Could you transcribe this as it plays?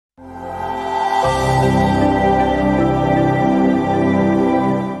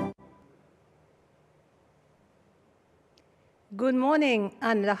Good morning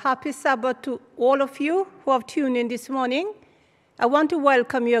and a happy Sabbath to all of you who have tuned in this morning. I want to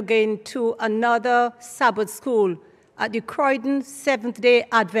welcome you again to another Sabbath school at the Croydon Seventh-day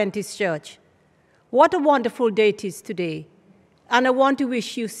Adventist Church. What a wonderful day it is today, and I want to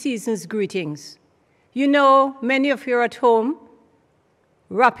wish you season's greetings. You know, many of you are at home,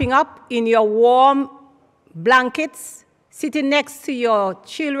 wrapping up in your warm blankets, sitting next to your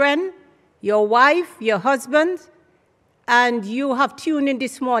children, your wife, your husband, and you have tuned in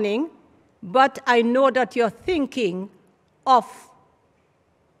this morning, but I know that you're thinking of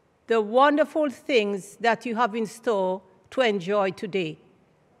the wonderful things that you have in store to enjoy today.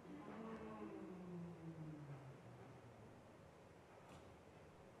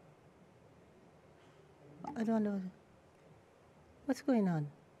 I don't know. What's going on?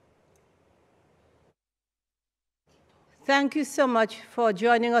 Thank you so much for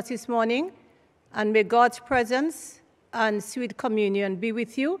joining us this morning, and may God's presence and sweet communion be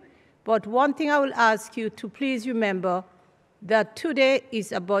with you. But one thing I will ask you to please remember that today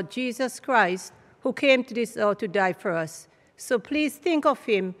is about Jesus Christ, who came to this earth to die for us. So please think of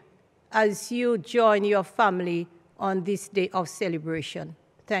him as you join your family on this day of celebration.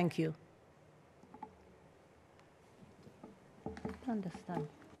 Thank you. I understand.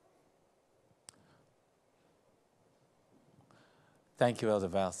 Thank you, Elder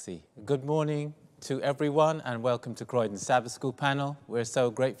Valsi. Good morning to everyone and welcome to Croydon Sabbath School panel. We're so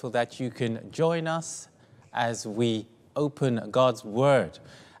grateful that you can join us as we open God's Word.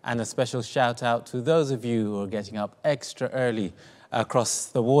 And a special shout out to those of you who are getting up extra early across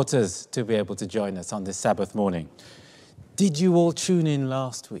the waters to be able to join us on this Sabbath morning. Did you all tune in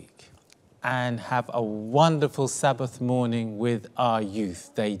last week and have a wonderful Sabbath morning with our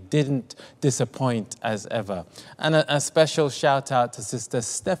youth? They didn't disappoint as ever. And a special shout out to Sister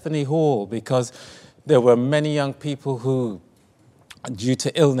Stephanie Hall, because there were many young people who, due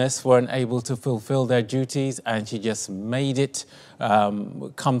to illness, weren't able to fulfill their duties, and she just made it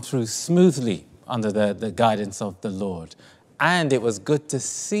come through smoothly under the guidance of the Lord. And it was good to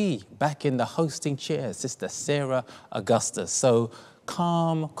see back in the hosting chair Sister Sarah Augustus. So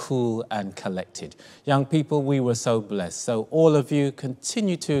calm, cool, and collected. Young people, we were so blessed. So all of you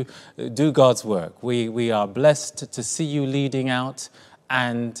continue to do God's work. We are blessed to see you leading out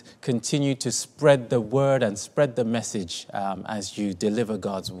and continue to spread the word and spread the message as you deliver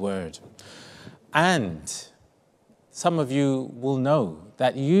God's word. And some of you will know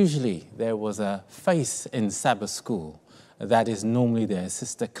that usually there was a face in Sabbath school that is normally there,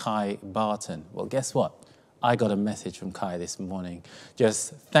 Sister Kai Barton. Well, guess what? I got a message from Kai this morning,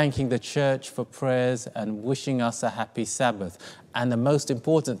 just thanking the church for prayers and wishing us a happy Sabbath. And the most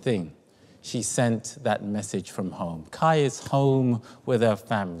important thing, she sent that message from home. Kai is home with her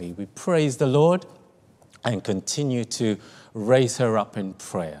family. We praise the Lord and continue to raise her up in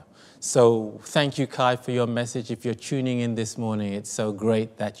prayer. So thank you, Kai, for your message. If you're tuning in this morning, it's so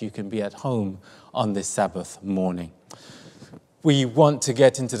great that you can be at home on this Sabbath morning. We want to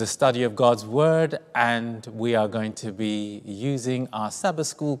get into the study of God's Word, and we are going to be using our Sabbath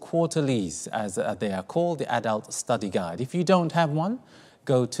School Quarterlies, as they are called, the Adult Study Guide. If you don't have one,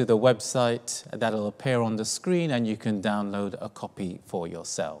 go to the website that'll appear on the screen and you can download a copy for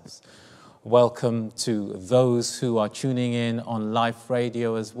yourselves. Welcome to those who are tuning in on live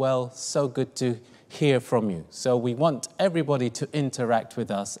radio as well. So good to hear from you. So we want everybody to interact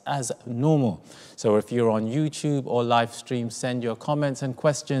with us as normal. So if you're on YouTube or live stream, send your comments and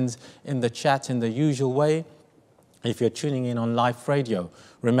questions in the chat in the usual way. If you're tuning in on live radio,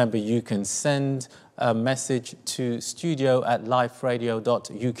 remember you can send a message to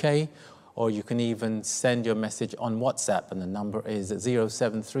studio@liferadio.uk, or you can even send your message on WhatsApp, and the number is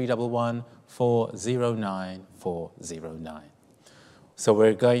 07311 409 409. So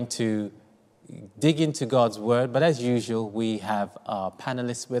we're going to dig into God's Word, but as usual, we have our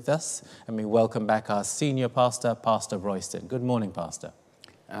panelists with us, and we welcome back our senior pastor, Pastor Royston. Good morning, Pastor.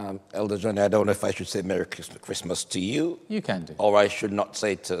 Elder Johnny, I don't know if I should say Merry Christmas to you. You can do. Or I should not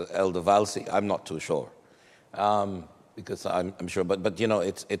say to Elder Valsi. I'm not too sure, because I'm sure. But you know,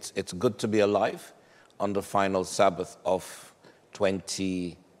 it's good to be alive on the final Sabbath of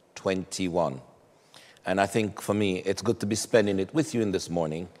 2021. And I think for me, it's good to be spending it with you in this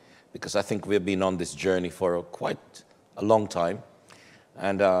morning, because I think we've been on this journey for quite a long time.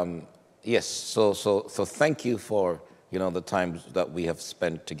 And yes, so thank you for, you know, the times that we have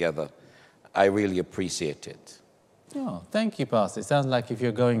spent together. I really appreciate it. Oh, thank you, Pastor. It sounds like if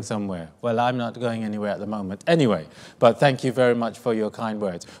you're going somewhere. Well, I'm not going anywhere at the moment anyway, but thank you very much for your kind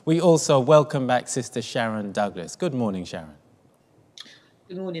words. We also welcome back Sister Sharon Douglas. Good morning, Sharon.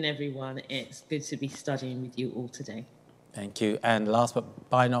 Good morning, everyone. It's good to be studying with you all today. Thank you. And last but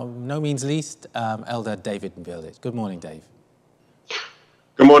by no means least, Elder David Village. Good morning, Dave.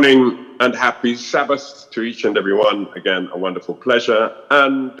 Good morning and happy Sabbath to each and every one. Again, a wonderful pleasure.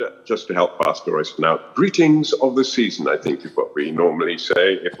 And just to help Pastor Royston out, greetings of the season, I think is what we normally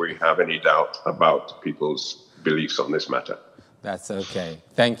say if we have any doubt about people's beliefs on this matter. That's okay.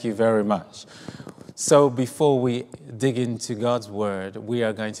 Thank you very much. So before we dig into God's word, we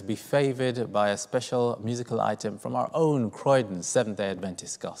are going to be favored by a special musical item from our own Croydon Seventh-day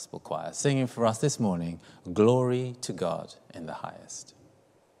Adventist Gospel Choir, singing for us this morning, Glory to God in the Highest.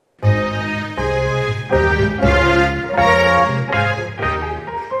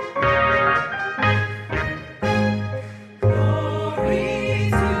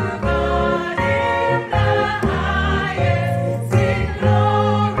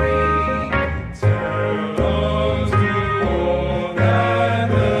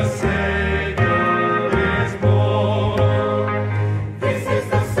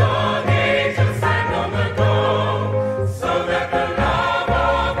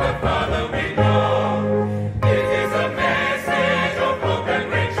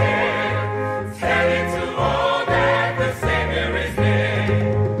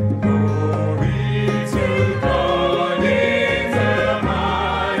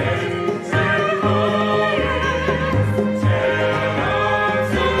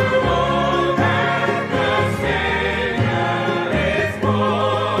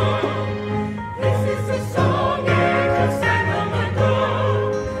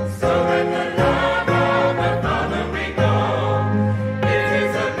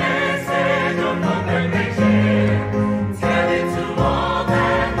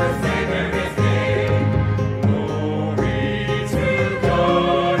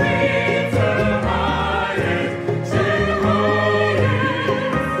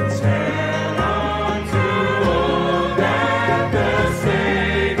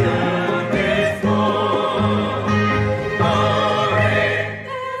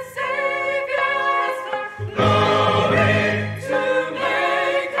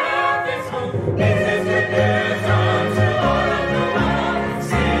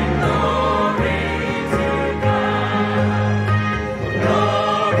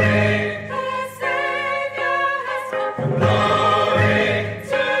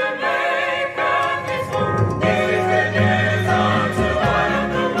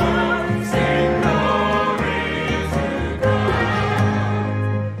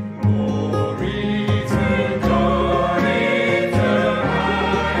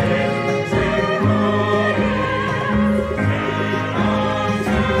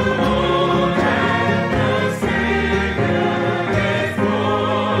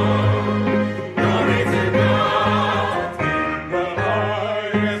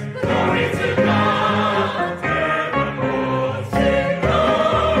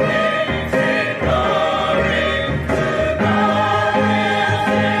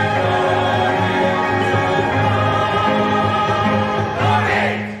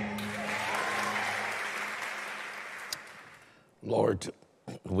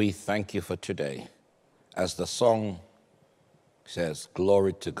 We thank you for today. As the song says,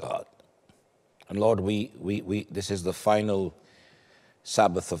 glory to God. And Lord, this is the final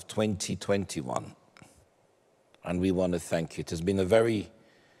Sabbath of 2021. And we want to thank you. It has been a very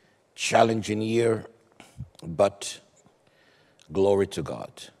challenging year, but glory to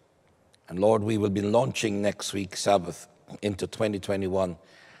God. And Lord, we will be launching next week, Sabbath, into 2021,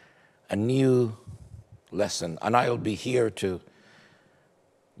 a new lesson. And I'll be here to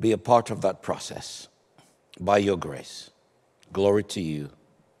be a part of that process by your grace. Glory to you.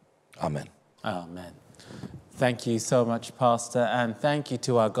 Amen. Amen. Thank you so much, Pastor, and thank you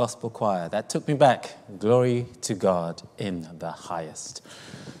to our gospel choir. That took me back. Glory to God in the highest.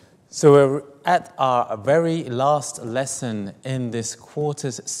 So we're at our very last lesson in this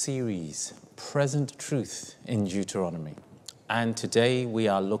quarter's series, Present Truth in Deuteronomy. And today we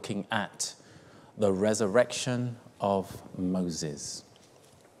are looking at the resurrection of Moses.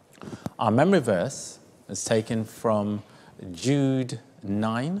 Our memory verse is taken from Jude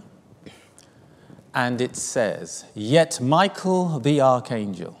 9, and it says, "Yet Michael the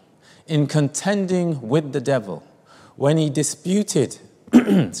archangel, in contending with the devil, when he disputed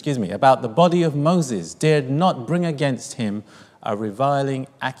about the body of Moses, dared not bring against him a reviling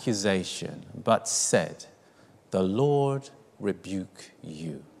accusation, but said, 'The Lord rebuke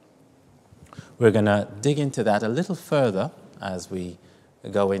you.'" We're going to dig into that a little further as we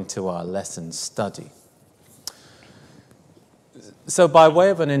go into our lesson study. So by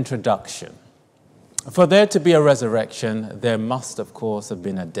way of an introduction, for there to be a resurrection, there must, of course, have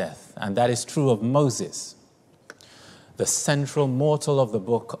been a death. And that is true of Moses. the central mortal of the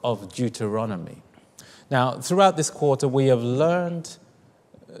book of Deuteronomy. Now, throughout this quarter, we have learned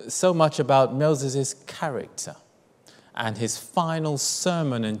so much about Moses' character and his final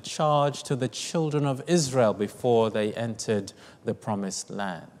sermon and charge to the children of Israel before they entered the promised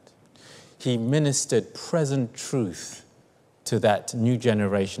land. He ministered present truth to that new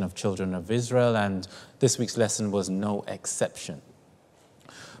generation of children of Israel, and this week's lesson was no exception.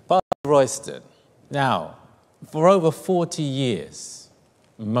 Pastor Royston, now, for over 40 years,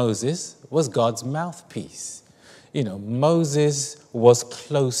 Moses was God's mouthpiece. You know, Moses was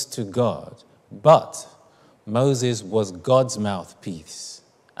close to God, but Moses was God's mouthpiece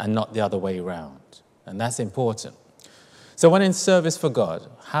and not the other way around. And that's important. So when in service for God,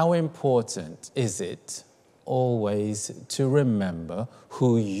 how important is it always to remember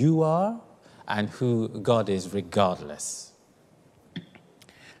who you are and who God is regardless?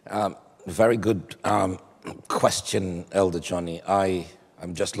 Very good question, Elder Johnny.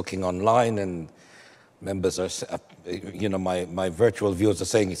 I'm just looking online, and members are, my virtual viewers are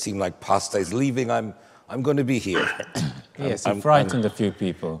saying it seemed like Pastor is leaving. I'm going to be here. Yes, you frightened a few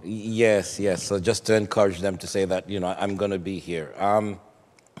people. Yes. So just to encourage them to say that, I'm going to be here.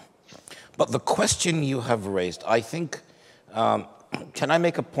 But the question you have raised, I think, can I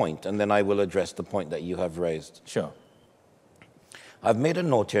make a point, and then I will address the point that you have raised? Sure. I've made a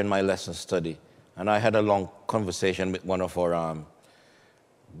note here in my lesson study, and I had a long conversation with one of our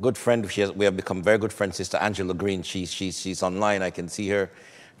good friends. We have become very good friends, Sister Angela Green. She's online. I can see her.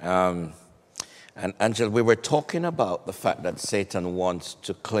 And Angela, we were talking about the fact that Satan wants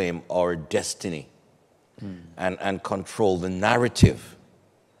to claim our destiny and control the narrative,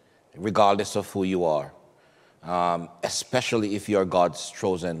 regardless of who you are, especially if you're God's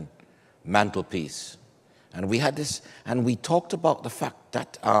chosen mantelpiece. And we had this, and we talked about the fact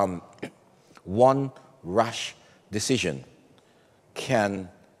that one rash decision can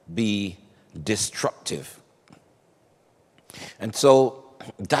be destructive. And so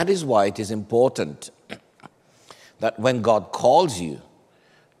that is why it is important that when God calls you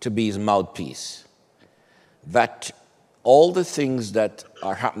to be his mouthpiece, that all the things that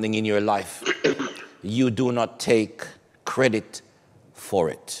are happening in your life, you do not take credit for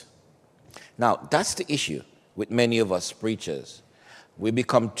it. Now, that's the issue with many of us preachers. We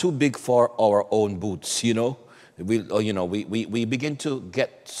become too big for our own boots, We begin to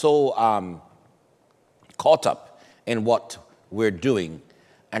get so caught up in what we're doing,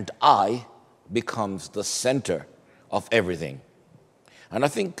 and I becomes the center of everything. And I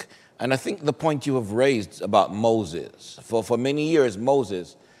think the point you have raised about Moses, for many years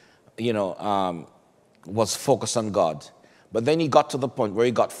Moses, was focused on God. But then he got to the point where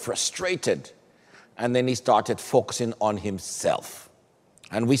he got frustrated, and then he started focusing on himself.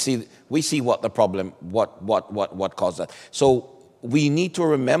 And we see what the problem, what caused that. So we need to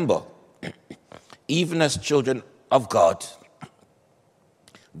remember, even as children of God,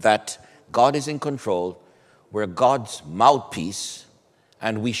 that God is in control. We're God's mouthpiece,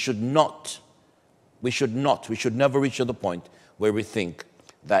 and we should never reach to the point where we think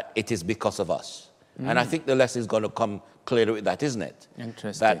that it is because of us. And I think the lesson is going to come clearly with that, isn't it?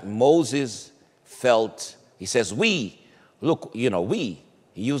 Interesting. That Moses felt, he says, we.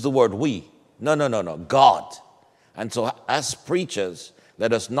 He used the word we. No, God. And so as preachers,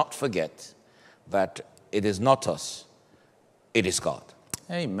 let us not forget that it is not us, it is God.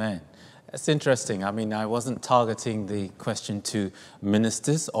 Amen. It's interesting. I mean, I wasn't targeting the question to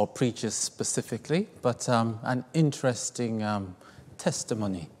ministers or preachers specifically, but an interesting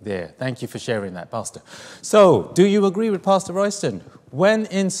testimony there. Thank you for sharing that, Pastor. So, do you agree with Pastor Royston? When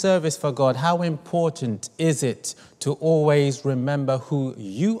in service for God, how important is it to always remember who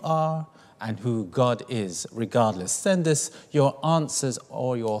you are and who God is, regardless? Send us your answers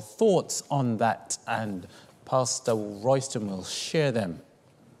or your thoughts on that, and Pastor Royston will share them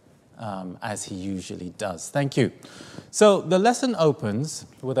as he usually does. Thank you. So the lesson opens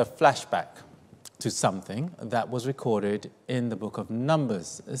with a flashback to something that was recorded in the book of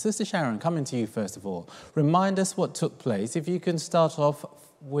Numbers. Sister Sharon, coming to you first of all. Remind us what took place. If you can start off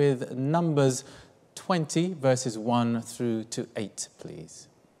with Numbers 20, verses 1 through to 8, please.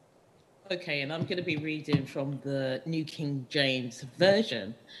 Okay, and I'm going to be reading from the New King James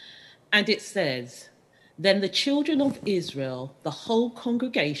Version. And it says, "Then the children of Israel, the whole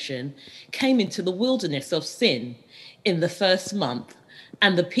congregation, came into the wilderness of Sin in the first month,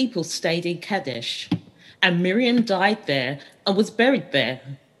 and the people stayed in Kadesh. And Miriam died there and was buried there.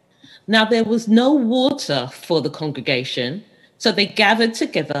 Now there was no water for the congregation, so they gathered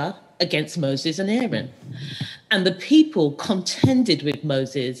together against Moses and Aaron. And the people contended with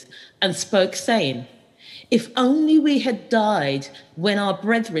Moses and spoke, saying, If only we had died when our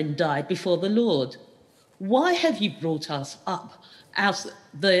brethren died before the Lord. Why have you brought us up out of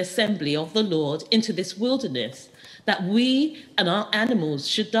the assembly of the Lord into this wilderness, that we and our animals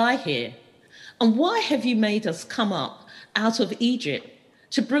should die here? And why have you made us come up out of Egypt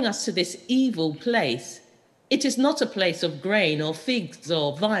to bring us to this evil place? It is not a place of grain or figs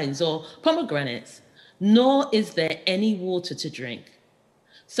or vines or pomegranates, nor is there any water to drink.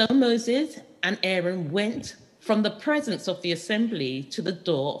 So Moses and Aaron went from the presence of the assembly to the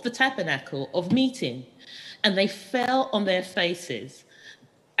door of the tabernacle of meeting, and they fell on their faces,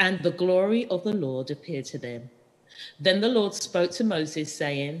 and the glory of the Lord appeared to them. Then the Lord spoke to Moses,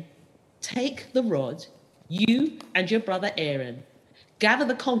 saying, take the rod, you and your brother Aaron, gather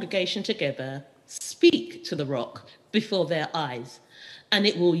the congregation together, speak to the rock before their eyes, and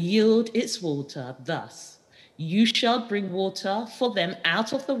it will yield its water thus. You shall bring water for them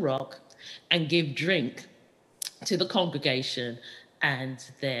out of the rock and give drink to the congregation and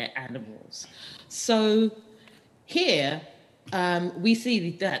their animals. So here we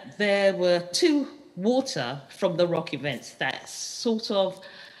see that there were two water from the rock events that sort of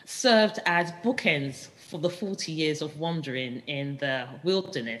served as bookends for the 40 years of wandering in the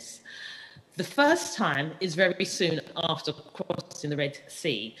wilderness. The first time is very soon after crossing the Red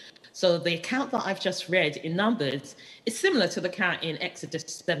Sea. So the account that I've just read in Numbers is similar to the account in Exodus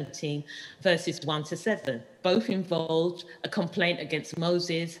 17, verses 1 to 7. Both involved a complaint against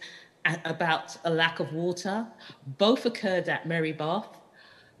Moses about a lack of water. Both occurred at Meribah.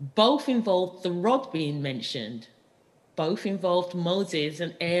 Both involved the rod being mentioned. Both involved Moses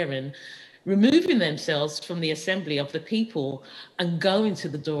and Aaron removing themselves from the assembly of the people and going to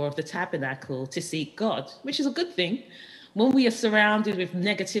the door of the tabernacle to seek God, which is a good thing. When we are surrounded with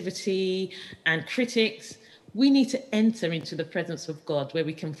negativity and critics, we need to enter into the presence of God, where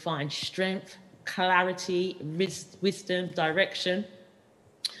we can find strength, clarity, wisdom, direction.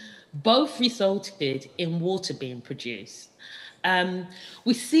 Both resulted in water being produced.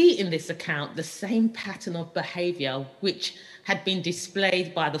 We see in this account the same pattern of behavior which had been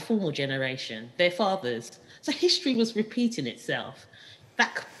displayed by the former generation, their fathers. So history was repeating itself,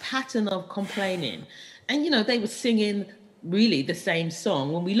 that pattern of complaining. And, they were singing really the same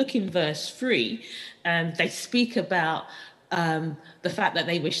song. When we look in verse 3, they speak about the fact that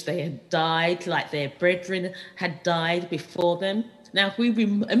they wish they had died like their brethren had died before them. Now, if we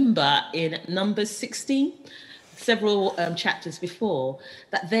remember in Numbers 16, several chapters before,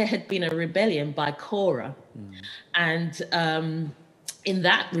 that there had been a rebellion by Korah. And in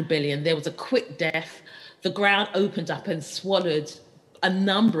that rebellion, there was a quick death. The ground opened up and swallowed a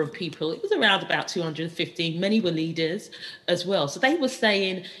number of people. It was around about 215. Many were leaders as well. So they were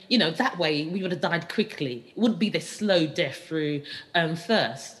saying, that way we would have died quickly. It wouldn't be this slow death through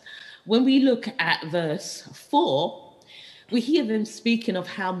thirst. When we look at verse 4, we hear them speaking of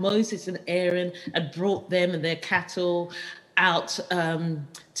how Moses and Aaron had brought them and their cattle out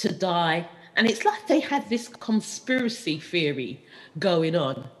to die. And it's like they had this conspiracy theory going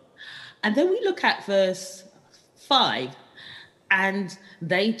on. And then we look at verse 5, and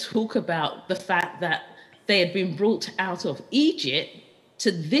they talk about the fact that they had been brought out of Egypt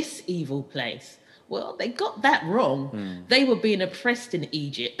to this evil place. Well, they got that wrong. They were being oppressed in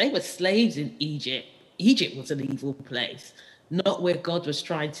Egypt. They were slaves in Egypt. Egypt was an evil place, not where God was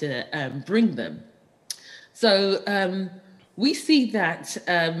trying to bring them. So we see that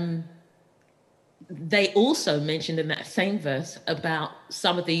they also mentioned in that same verse about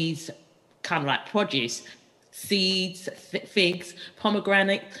some of these kind of like produce, seeds, figs,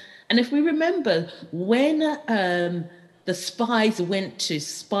 pomegranate. And if we remember, when the spies went to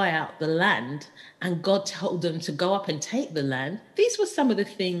spy out the land and God told them to go up and take the land, these were some of the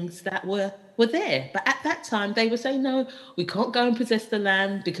things that were there. But at that time, they were saying, no, we can't go and possess the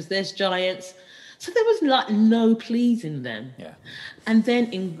land because there's giants. So there was like no pleasing them. Yeah. And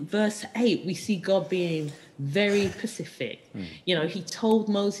then in verse 8, we see God being very specific. He told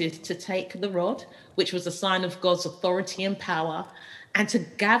Moses to take the rod, which was a sign of God's authority and power, and to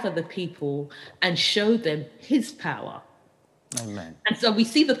gather the people and show them his power. Amen. And so we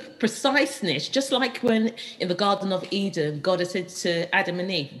see the preciseness, just like when in the Garden of Eden, God had said to Adam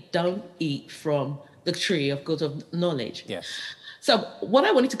and Eve, don't eat from the tree of good of knowledge. Yes. So what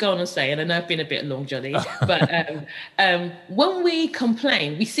I wanted to go on and say, and I know I've been a bit long, Johnny, but when we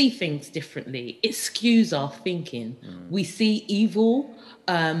complain, we see things differently. It skews our thinking. We see evil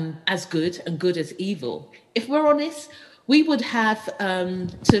as good and good as evil. If we're honest, we would have to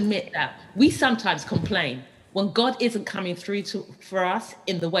admit that we sometimes complain. When God isn't coming through for us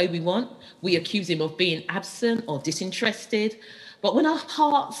in the way we want, we accuse him of being absent or disinterested. But when our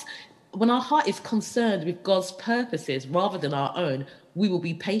hearts when our heart is concerned with God's purposes rather than our own, we will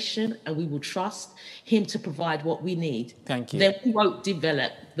be patient and we will trust him to provide what we need. Thank you. Then we won't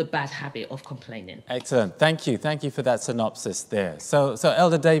develop the bad habit of complaining. Excellent. Thank you. Thank you for that synopsis there. So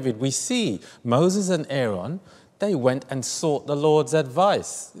Elder David, we see Moses and Aaron, they went and sought the Lord's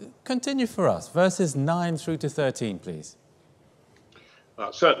advice. Continue for us. Verses 9 through to 13, please.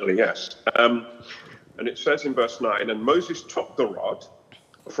 Certainly, yes. And it says in verse 9, and Moses took the rod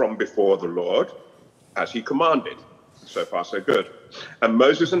from before the Lord as he commanded. So far, so good. And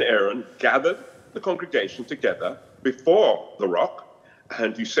Moses and Aaron gathered the congregation together before the rock,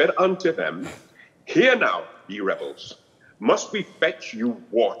 and he said unto them, hear now, ye rebels, must we fetch you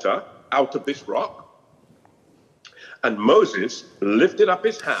water out of this rock? And Moses lifted up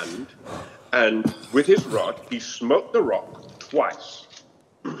his hand, and with his rod he smote the rock twice,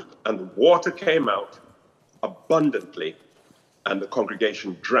 and the water came out abundantly, and the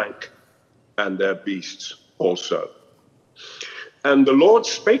congregation drank, and their beasts also. And the Lord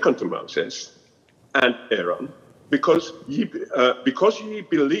spake unto Moses and Aaron, because ye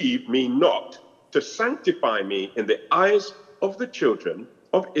believe me not to sanctify me in the eyes of the children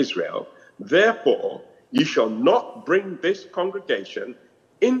of Israel, therefore ye shall not bring this congregation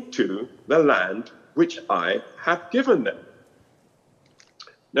into the land which I have given them.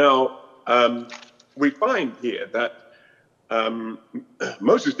 Now, we find here that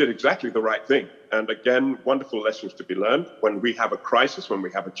Moses did exactly the right thing. And again, wonderful lessons to be learned. When we have a crisis, when we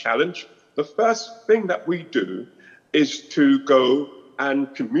have a challenge, the first thing that we do is to go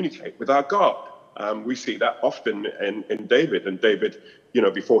and communicate with our God. We see that often in David. And David,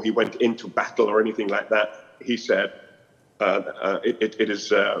 before he went into battle or anything like that, he said, it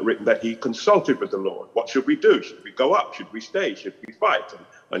is written that he consulted with the Lord. What should we do? Should we go up? Should we stay? Should we fight?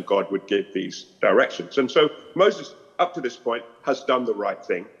 And God would give these directions. And so Moses, up to this point, has done the right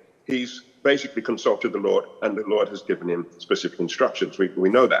thing. He's basically consulted the Lord, and the Lord has given him specific instructions. We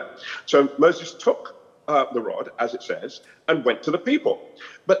know that. So Moses took the rod, as it says, and went to the people.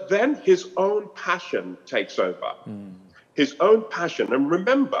 But then his own passion takes over. His own passion. And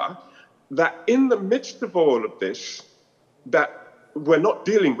remember that in the midst of all of this, that we're not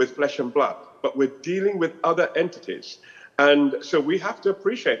dealing with flesh and blood, but we're dealing with other entities. And so we have to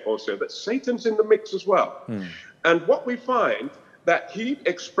appreciate also that Satan's in the mix as well. And what we find, that he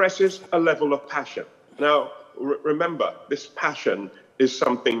expresses a level of passion. Now, remember, this passion is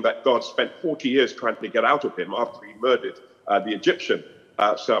something that God spent 40 years trying to get out of him after he murdered the Egyptian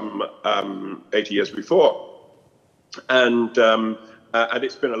some 80 years before. And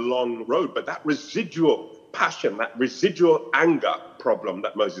it's been a long road, but that residual passion, that residual anger problem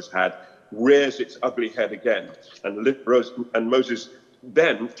that Moses had rears its ugly head again. And Moses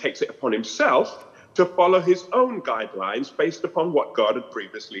then takes it upon himself to follow his own guidelines based upon what God had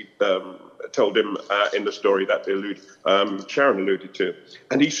previously told him in the story that Sharon alluded to.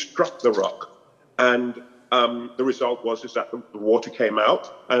 And he struck the rock. And the result was that the water came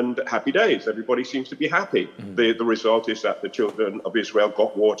out, and happy days. Everybody seems to be happy. The result is that the children of Israel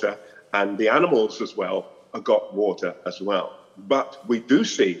got water, and the animals as well got water as well. But we do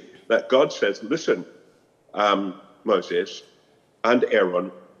see that God says, listen, Moses and Aaron,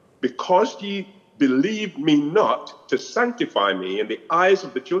 because ye believe me not to sanctify me in the eyes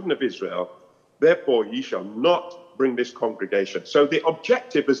of the children of Israel, therefore ye shall not bring this congregation. So the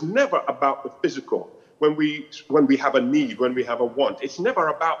objective is never about the physical. When we have a need, when we have a want, it's never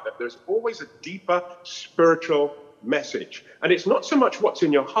about that. There's always a deeper spiritual message. And it's not so much what's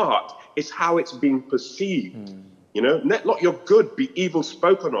in your heart, it's how it's being perceived. Let not your good be evil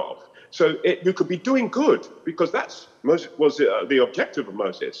spoken of. So you could be doing good, because that's was the objective of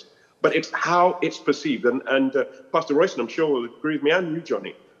Moses. But it's how it's perceived. And Pastor Royson, I'm sure, will agree with me, and you,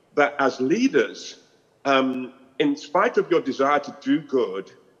 Johnny, that as leaders, in spite of your desire to do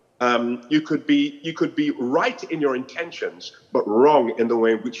good, you could be right in your intentions, but wrong in the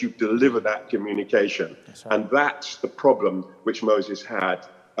way in which you deliver that communication. That's right. And that's the problem which Moses had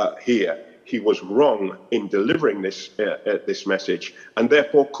here. He was wrong in delivering this message, and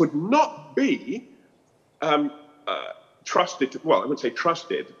therefore could not be trusted. Well, I wouldn't say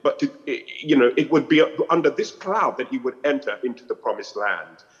trusted, but it would be under this cloud that he would enter into the promised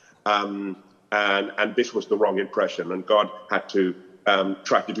land. And this was the wrong impression, and God had to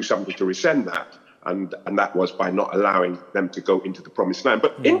try to do something to rescind that. And that was by not allowing them to go into the promised land.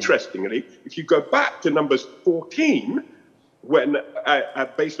 But interestingly, if you go back to Numbers 14, when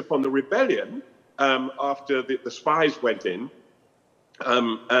based upon the rebellion, after the spies went in,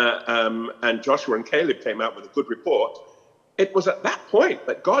 and Joshua and Caleb came out with a good report, it was at that point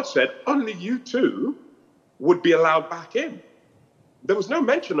that God said, only you two would be allowed back in. there was no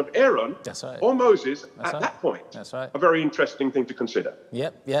mention of Aaron That's right. or Moses That's at right. that point. That's right. A very interesting thing to consider.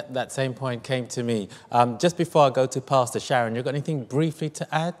 Yep, that same point came to me. Just before I go to Pastor Sharon, you got anything briefly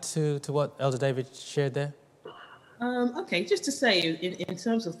to add to what Elder David shared there? Okay, just to say, in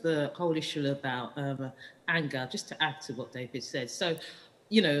terms of the whole issue about anger, just to add to what David said. So,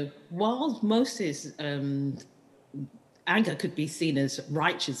 while Moses' anger could be seen as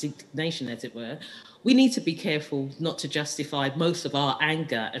righteous indignation, as it were, we need to be careful not to justify most of our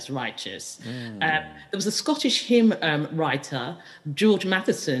anger as righteous. There was a Scottish hymn writer, George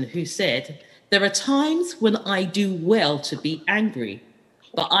Matheson, who said, "There are times when I do well to be angry,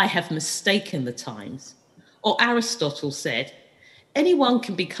 but I have mistaken the times." Or Aristotle said, "Anyone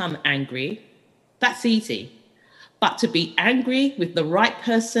can become angry. That's easy. But to be angry with the right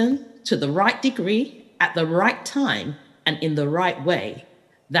person, to the right degree, at the right time, and in the right way,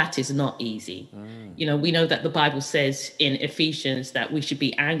 that is not easy." We know that the Bible says in Ephesians that we should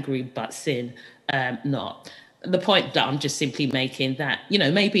be angry, but sin not. The point that I'm just simply making that,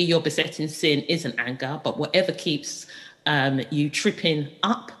 maybe your besetting sin isn't anger, but whatever keeps you tripping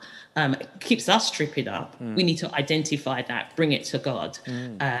up, keeps us tripping up, we need to identify that, bring it to God,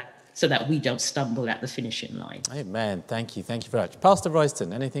 so that we don't stumble at the finishing line. Amen. Thank you very much. Pastor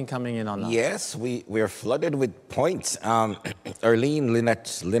Royston, anything coming in on that? Yes, we're flooded with points. Erlene,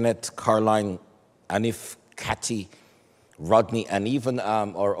 Lynette, Caroline, Anif, Catty, Rodney, and even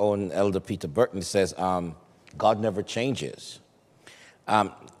our own Elder Peter Burton says, God never changes.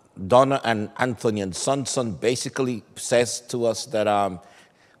 Donna and Anthony and Son basically says to us that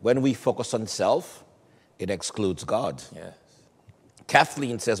when we focus on self, it excludes God. Yes.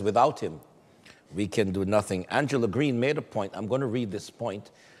 Kathleen says, without him, we can do nothing. Angela Green made a point. I'm going to read this point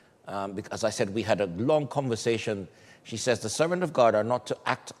because I said we had a long conversation. She says, the servant of God are not to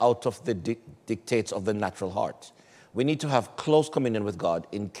act out of the dictates of the natural heart. We need to have close communion with God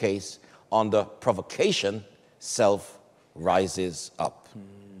in case on the provocation, self rises up.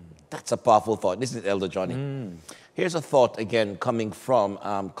 That's a powerful thought. This is Elder Johnny. Here's a thought again coming from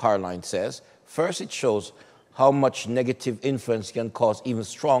Caroline says, first it shows how much negative influence can cause even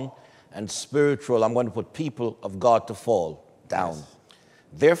strong and spiritual, I'm going to put people of God to fall down. Yes.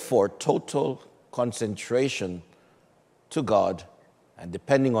 Therefore, total concentration to God and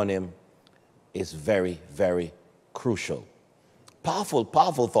depending on him is very, very crucial. Powerful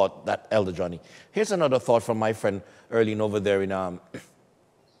thought, that Elder Johnny. Here's another thought from my friend Erlene over there in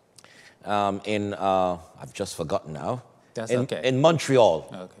I've just forgotten now. That's okay. In Montreal.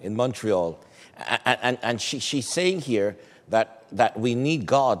 Okay. In Montreal. And she's saying here that we need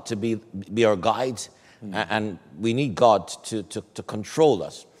God to be our guide and we need God to control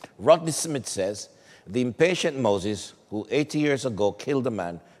us. Rodney Smith says, the impatient Moses, who 80 years ago killed a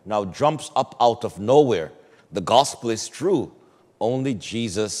man, now jumps up out of nowhere. The gospel is true. Only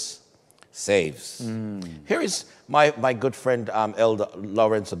Jesus saves. Here is my good friend, Elder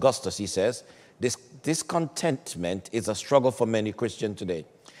Lawrence Augustus. He says, discontentment is a struggle for many Christians today.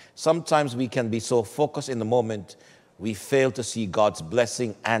 Sometimes we can be so focused in the moment, we fail to see God's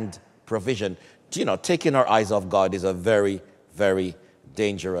blessing and provision. Taking our eyes off God is a very, very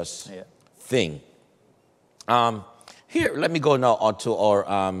dangerous thing. Here, let me go now on to our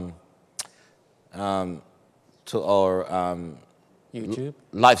YouTube?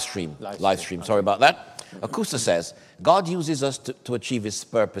 Live stream. Okay. Sorry about that. Akusa says, God uses us to achieve his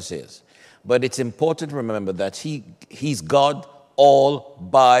purposes. But it's important to remember that he's God all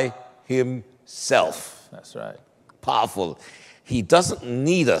by himself. That's right. Powerful. He doesn't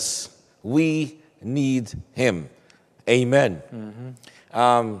need us. We need him. Amen.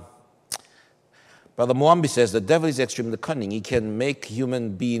 Brother Mwambi says, the devil is extremely cunning. He can make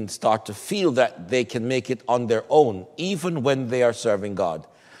human beings start to feel that they can make it on their own, even when they are serving God.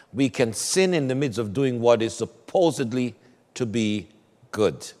 We can sin in the midst of doing what is supposedly to be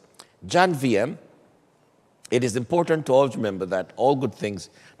good. John VM, it is important to always remember that all good things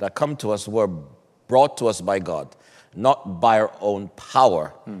that come to us were brought to us by God, not by our own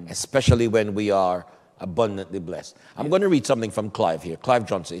power, especially when we are abundantly blessed. I'm going to read something from Clive here. Clive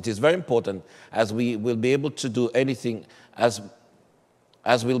Johnson. It is very important as we will be able to do anything, as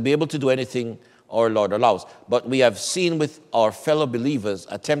we'll be able to do anything our Lord allows. But we have seen with our fellow believers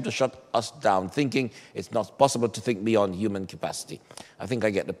attempt to shut us down, thinking it's not possible to think beyond human capacity. I think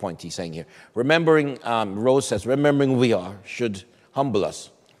I get the point he's saying here. Remembering, Rose says, remembering we are should humble us,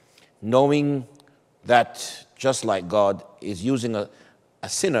 knowing that just like God is using a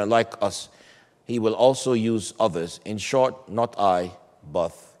sinner like us, he will also use others. In short, not I,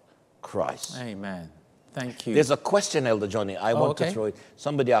 but Christ. Amen. Thank you. There's a question, Elder Johnny. I want to throw it.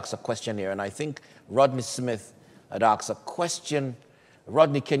 Somebody asked a question here, and I think Rodney Smith had asked a question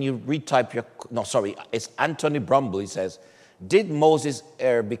Rodney, can you retype your... No, sorry, it's Anthony Brumble. He says, did Moses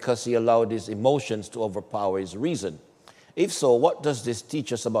err because he allowed his emotions to overpower his reason? If so, what does this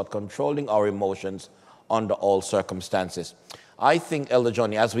teach us about controlling our emotions under all circumstances? I think, Elder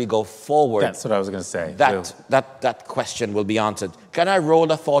Johnny, as we go forward... That's what I was going to say. That question will be answered. Can I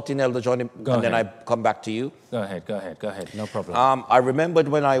roll a thought in, Elder Johnny, then I come back to you? Go ahead. No problem. I remembered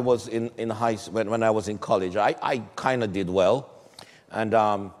when I was in when I was in college, I kind of did well. And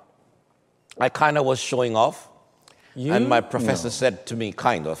I kind of was showing off. And my professor said to me,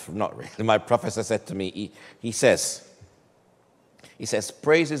 kind of, not really. My professor said to me, he says,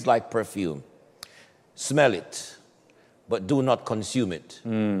 praise is like perfume. Smell it, but do not consume it.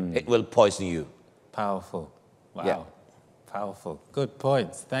 It will poison you. Powerful. Wow. Yeah. Powerful. Good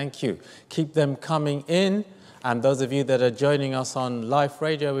points. Thank you. Keep them coming in. And those of you that are joining us on live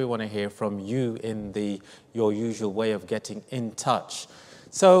radio, we want to hear from you in your usual way of getting in touch.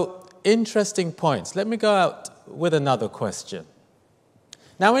 So, interesting points. Let me go out with another question.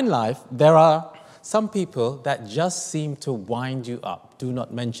 Now, in life, there are some people that just seem to wind you up. Do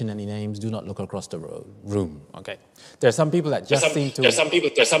not mention any names. Do not look across the room. Okay. There are some people that just seem to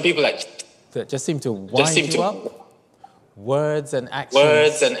wind you up. Words and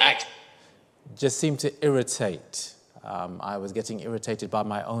actions just seem to irritate. I was getting irritated by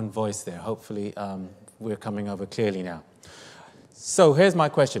my own voice there. Hopefully, we're coming over clearly now. So here's my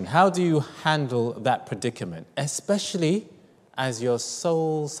question. How do you handle that predicament, especially as your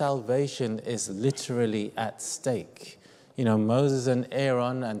soul salvation is literally at stake? You know, Moses and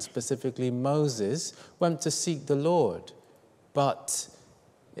Aaron, and specifically Moses, went to seek the Lord, but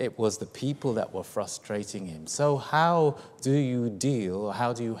it was the people that were frustrating him. So how do you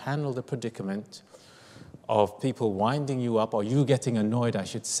handle the predicament of people winding you up, or you getting annoyed, I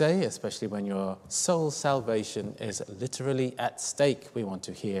should say, especially when your soul salvation is literally at stake? We want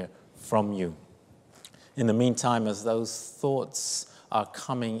to hear from you. In the meantime, as those thoughts are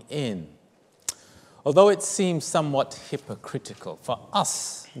coming in, although it seems somewhat hypocritical for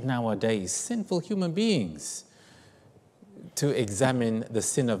us nowadays, sinful human beings, to examine the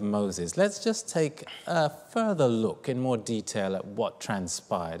sin of Moses, let's just take a further look in more detail at what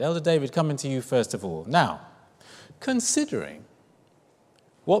transpired. Elder David, coming to you first of all. Now, considering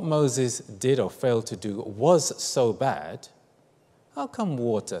what Moses did or failed to do was so bad, how come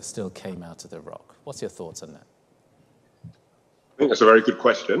water still came out of the rock? What's your thoughts on that? I think that's a very good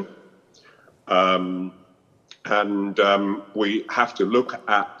question. We have to look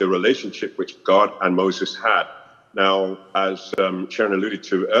at the relationship which God and Moses had. Now, as Sharon alluded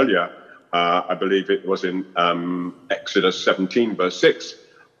to earlier, I believe it was in Exodus 17, verse 6,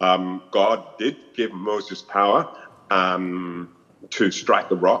 God did give Moses power to strike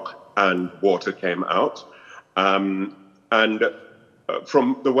the rock, and water came out.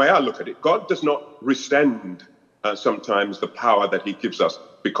 From the way I look at it, God does not rescind sometimes the power that he gives us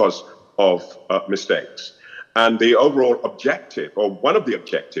because of mistakes. And the overall objective, or one of the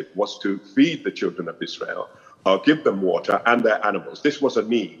objectives, was to feed the children of Israel, give them water and their animals. This was a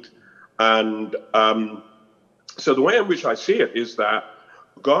need. And so the way in which I see it is that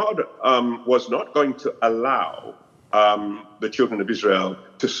God was not going to allow the children of Israel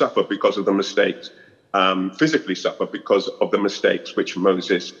to suffer because of the mistakes, physically suffer because of the mistakes which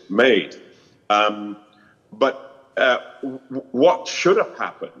Moses made. But what should have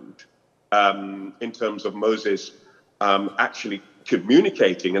happened in terms of Moses actually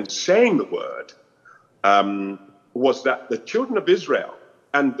communicating and saying the word was that the children of Israel,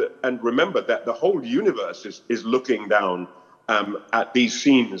 and remember that the whole universe is looking down at these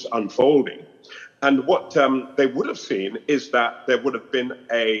scenes unfolding. And what they would have seen is that there would have been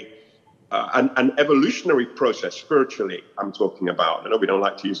an evolutionary process spiritually. I'm talking about. I know we don't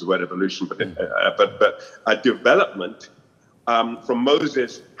like to use the word evolution, but a development from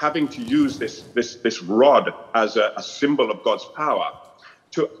Moses having to use this rod as a symbol of God's power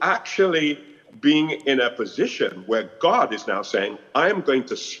to actually being in a position where God is now saying, I am going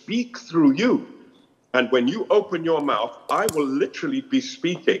to speak through you. And when you open your mouth, I will literally be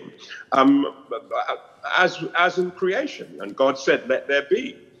speaking as in creation. And God said, let there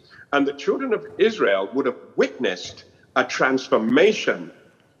be. And the children of Israel would have witnessed a transformation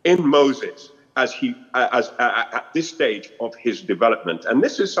in Moses as at this stage of his development. And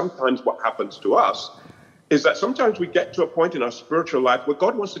this is sometimes what happens to us, is that sometimes we get to a point in our spiritual life where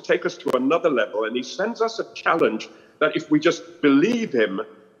God wants to take us to another level, and he sends us a challenge that if we just believe him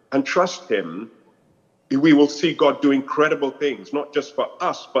and trust him, we will see God do incredible things, not just for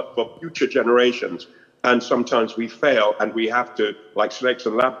us, but for future generations. And sometimes we fail, and we have to, like snakes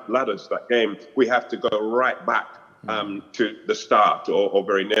and ladders, that game, we have to go right back to the start or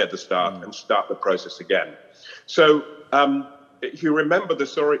very near the start and start the process again. So if you remember the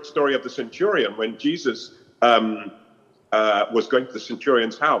story of the centurion, when Jesus was going to the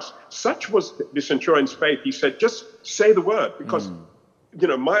centurion's house, such was the centurion's faith. He said, just say the word, because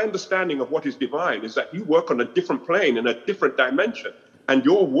my understanding of what is divine is that you work on a different plane in a different dimension, and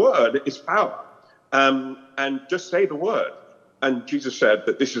your word is power. And just say the word. And Jesus said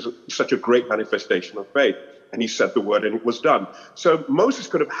that this is such a great manifestation of faith. And he said the word and it was done. So Moses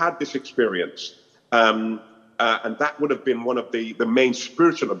could have had this experience. And that would have been one of the main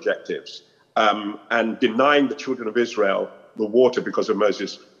spiritual objectives. And denying the children of Israel the water because of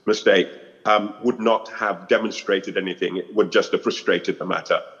Moses' mistake would not have demonstrated anything. It would just have frustrated the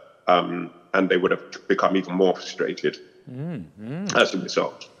matter. And they would have become even more frustrated as a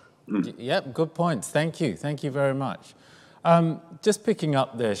result. Yep, good points. Thank you. Thank you very much. Just picking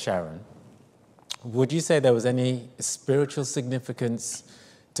up there, Sharon, would you say there was any spiritual significance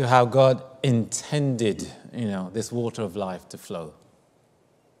to how God intended, this water of life to flow?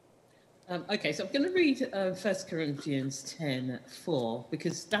 Okay, so I'm going to read 1 Corinthians 10:4,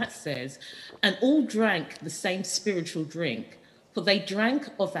 because that says, and all drank the same spiritual drink, for they drank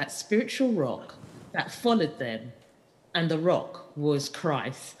of that spiritual rock that followed them, and the rock was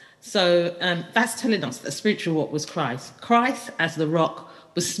Christ. So that's telling us that spiritual rock was Christ. Christ, as the rock,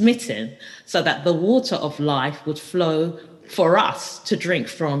 was smitten so that the water of life would flow for us to drink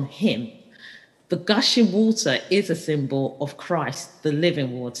from him. The gushing water is a symbol of Christ, the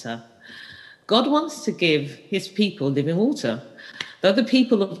living water. God wants to give his people living water. Though the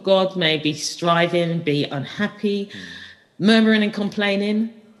people of God may be striving, be unhappy, murmuring and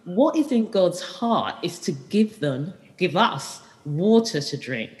complaining, what is in God's heart is to give us water to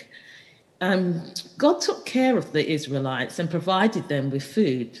drink. God took care of the Israelites and provided them with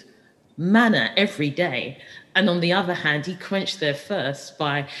food, manna every day. And on the other hand, he quenched their thirst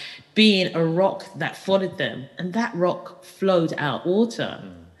by being a rock that followed them. And that rock flowed out water.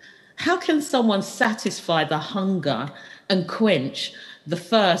 How can someone satisfy the hunger and quench the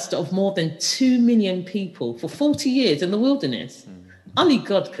thirst of more than 2 million people for 40 years in the wilderness? Only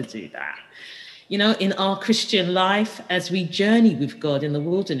God could do that. In our Christian life, as we journey with God in the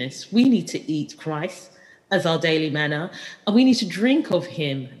wilderness, we need to eat Christ as our daily manna, and we need to drink of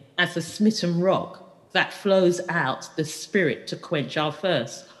him as a smitten rock that flows out the Spirit to quench our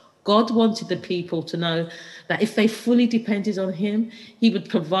thirst. God wanted the people to know that if they fully depended on him, he would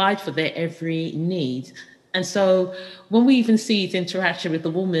provide for their every need. And so when we even see his interaction with the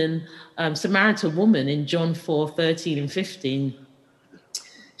woman, Samaritan woman in John 4:13 and 15,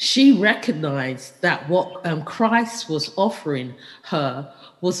 she recognized that what Christ was offering her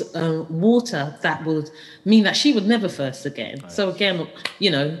was water that would mean that she would never thirst again. Right. So again,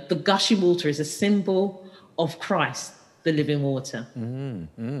 the gushing water is a symbol of Christ, the living water.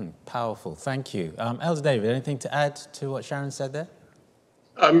 Powerful. Thank you. Elder David, anything to add to what Sharon said there?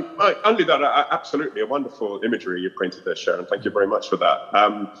 Only that, absolutely a wonderful imagery you painted there, Sharon. Thank you very much for that.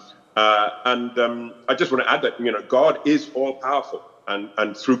 I just want to add that, God is all powerful.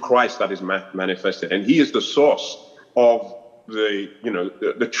 And through Christ that is manifested. And he is the source of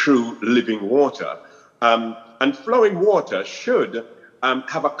the true living water. And flowing water should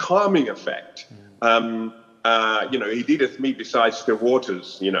have a calming effect. He leadeth me beside still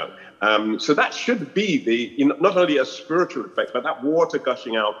waters, So that should be not only a spiritual effect, but that water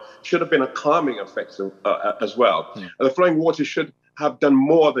gushing out should have been a calming effect as well. The flowing water should have done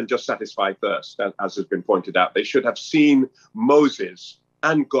more than just satisfy thirst, as has been pointed out. They should have seen Moses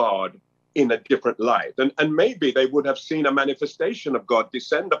and God in a different light. And maybe they would have seen a manifestation of God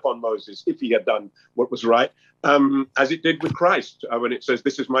descend upon Moses if he had done what was right, as it did with Christ, when it says,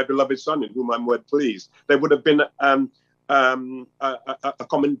 this is my beloved son in whom I'm well pleased. There would have been a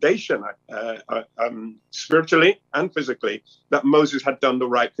commendation spiritually and physically that Moses had done the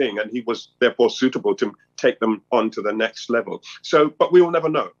right thing, and he was therefore suitable to take them on to the next level. But we will never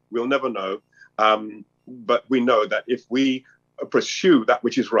know. We'll never know. But we know that if we pursue that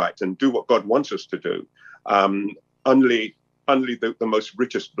which is right and do what God wants us to do, only the most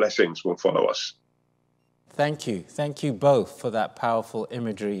richest blessings will follow us. Thank you. Thank you both for that powerful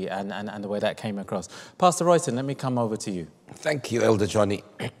imagery and the way that came across. Pastor Royston, let me come over to you. Thank you, Elder Johnny.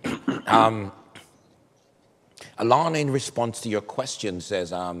 Alana, in response to your question,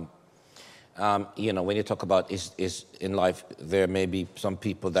 says, when you talk about is in life, there may be some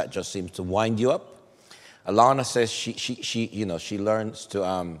people that just seem to wind you up. Alana says she learns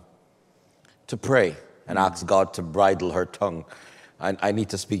to pray and ask God to bridle her tongue I need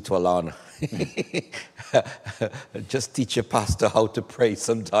to speak to Alana. Just teach your pastor how to pray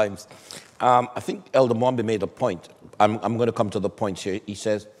sometimes. I think Elder Mwambi made a point. I'm going to come to the point here. He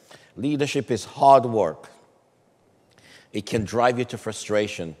says, leadership is hard work. It can drive you to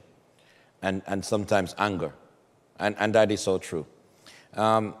frustration and sometimes anger. And that is so true.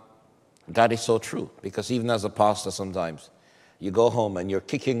 That is so true, because even as a pastor sometimes, you go home and you're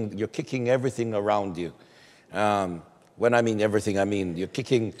kicking everything around you. When I mean everything, I mean you're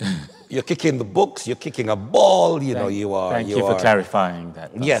kicking the books, you're kicking a ball, you know, you are. Thank you for clarifying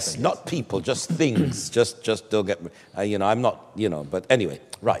that. Yes, not people, just things. just don't get, I'm not, but anyway,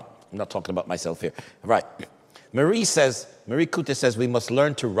 right. I'm not talking about myself here. Right. Marie Kute says we must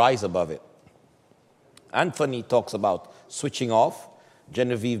learn to rise above it. Anthony talks about switching off.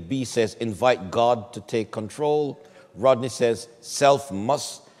 Genevieve B says invite God to take control. Rodney says self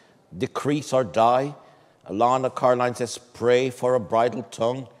must decrease or die. Alana Carline says pray for a bridle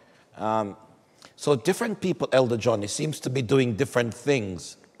tongue. So different people, Elder Johnny, seems to be doing different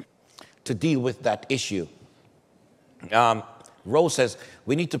things to deal with that issue. Rose says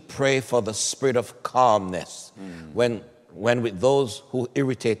we need to pray for the spirit of calmness. When with those who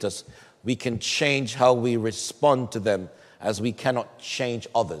irritate us, we can change how we respond to them, as we cannot change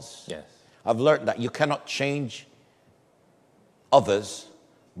others. Yes. I've learned that you cannot change others,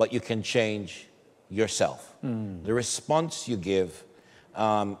 but you can change yourself. The response you give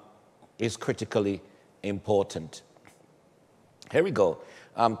is critically important. Here we go.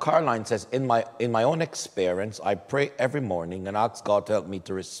 Caroline says, in my own experience, I pray every morning and ask God to help me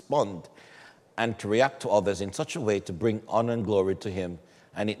to respond and to react to others in such a way to bring honor and glory to Him,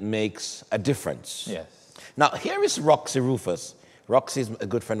 and it makes a difference. Yes. Now, here is Roxy Rufus. Roxy is a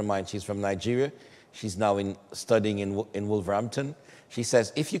good friend of mine. She's from Nigeria. She's now studying in Wolverhampton. She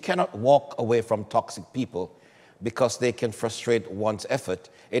says, if you cannot walk away from toxic people because they can frustrate one's effort,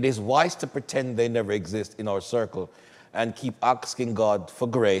 it is wise to pretend they never exist in our circle and keep asking God for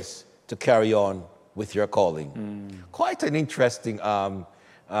grace to carry on with your calling. Quite an interesting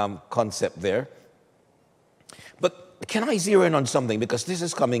concept there. But can I zero in on something? Because this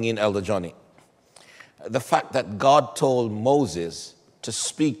is coming in, Elder Johnny. The fact that God told Moses to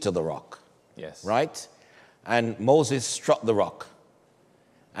speak to the rock. Yes. Right? And Moses struck the rock,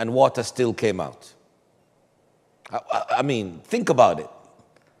 and water still came out. I mean, think about it.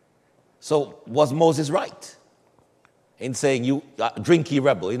 So was Moses right in saying, you drink ye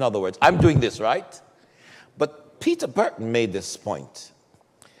rebel? In other words, I'm doing this, right? But Peter Burton made this point.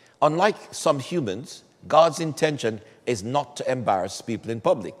 Unlike some humans, God's intention is not to embarrass people in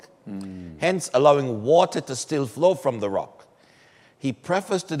public. Hence, allowing water to still flow from the rock. He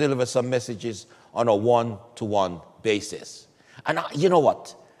prefers to deliver some messages on a one-to-one basis. And you know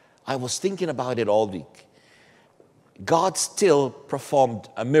what? I was thinking about it all week. God still performed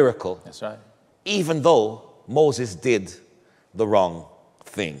a miracle. That's right. Even though Moses did the wrong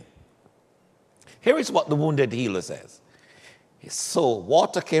thing. Here is what the wounded healer says. So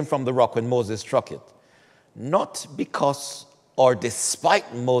water came from the rock when Moses struck it. Not because or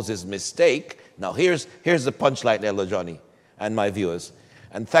despite Moses' mistake. Now here's the punchline, Elder Johnny and my viewers.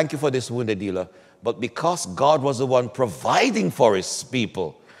 And thank you for this, wounded healer. But because God was the one providing for His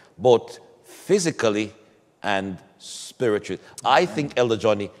people, both physically and spiritually. I think, Elder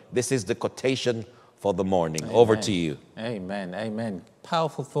Johnny, this is the quotation for the morning. Amen. Over to you. Amen. Amen.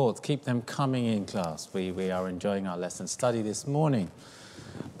 Powerful thoughts. Keep them coming in, class. We are enjoying our lesson study this morning.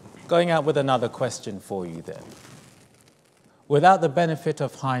 Going out with another question for you then. Without the benefit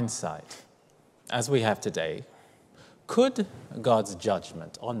of hindsight, as we have today, could God's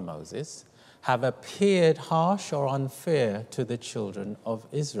judgment on Moses have appeared harsh or unfair to the children of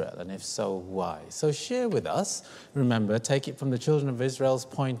Israel? And if so, why? So share with us. Remember, take it from the children of Israel's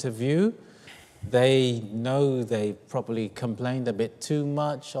point of view. They know they probably complained a bit too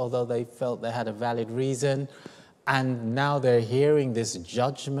much, although they felt they had a valid reason. And now they're hearing this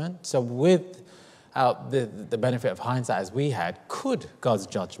judgment. So with the benefit of hindsight as we had, could God's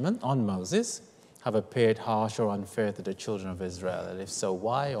judgment on Moses have appeared harsh or unfair to the children of Israel? And if so,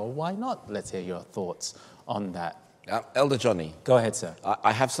 why or why not? Let's hear your thoughts on that. Elder Johnny. Go ahead, sir.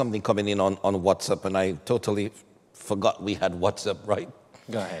 I have something coming in on WhatsApp, and I totally forgot we had WhatsApp, right?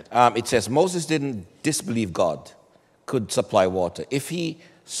 Go ahead. It says, Moses didn't disbelieve God could supply water. If he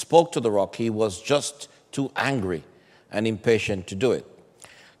spoke to the rock, he was just too angry and impatient to do it.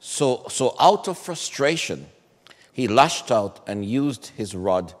 So out of frustration, he lashed out and used his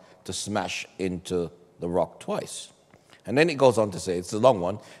rod to smash into the rock twice. And then it goes on to say, it's a long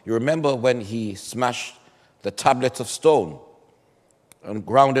one, you remember when he smashed the tablets of stone and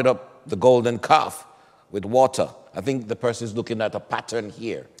grounded up the golden calf with water. I think the person is looking at a pattern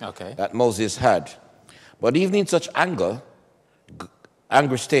here that Moses had. But even in such angry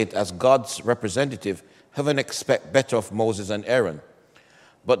state, as God's representative, heaven expect better of Moses and Aaron.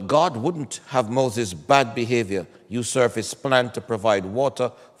 But God wouldn't have Moses' bad behavior usurp his plan to provide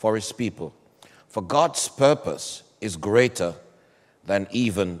water for his people. For God's purpose is greater than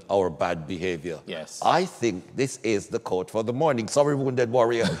even our bad behavior. Yes. I think this is the quote for the morning. Sorry, Wounded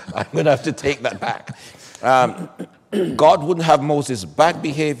Warrior, I'm going to have to take that back. God wouldn't have Moses' bad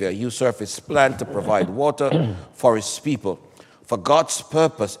behavior usurp his plan to provide water for his people. For God's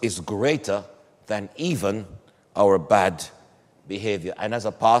purpose is greater than even our bad behavior. And as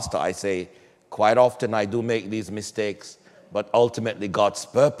a pastor, I say, quite often I do make these mistakes, but ultimately God's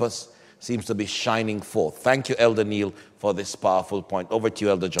purpose seems to be shining forth. Thank you, Elder Neil, for this powerful point. Over to you,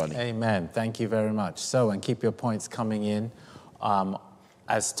 Elder Johnny. Amen. Thank you very much. So, and keep your points coming in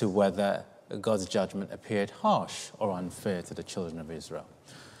as to whether God's judgment appeared harsh or unfair to the children of Israel.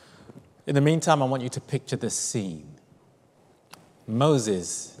 In the meantime, I want you to picture this scene.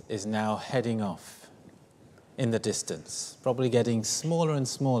 Moses is now heading off in the distance, probably getting smaller and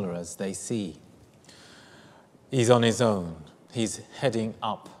smaller as they see. He's on his own. He's heading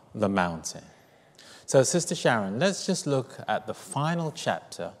up the mountain. So, Sister Sharon, let's just look at the final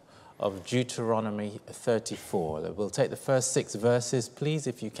chapter of Deuteronomy 34. We'll take the first 6 verses, please,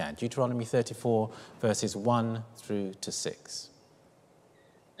 if you can. Deuteronomy 34, verses 1 through to 6.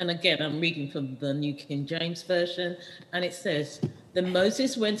 And again, I'm reading from the New King James Version, and it says, Then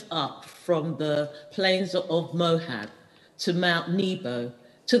Moses went up from the plains of Moab to Mount Nebo,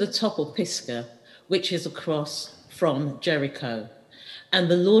 to the top of Pisgah, which is across from Jericho. And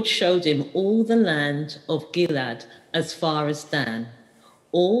the Lord showed him all the land of Gilead as far as Dan,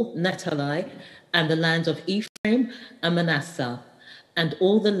 all Naphtali, and the land of Ephraim and Manasseh, and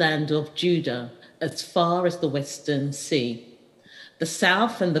all the land of Judah as far as the western sea, the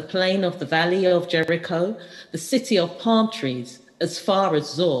south and the plain of the valley of Jericho, the city of palm trees, as far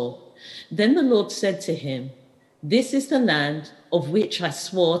as Zor. Then the Lord said to him, This is the land of which I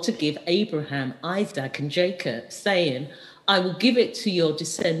swore to give Abraham, Isaac, and Jacob, saying, I will give it to your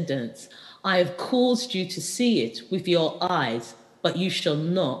descendants. I have caused you to see it with your eyes, but you shall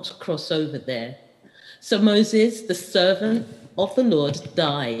not cross over there. So Moses, the servant of the Lord,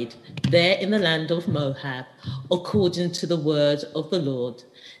 died there in the land of Moab, according to the word of the Lord.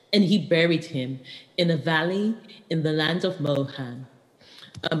 And he buried him in a valley in the land of Moab,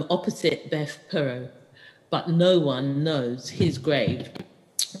 opposite Beth Peor. But no one knows his grave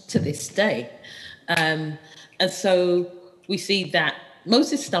to this day. And so we see that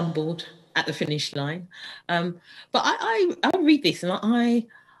Moses stumbled at the finish line. But I read this and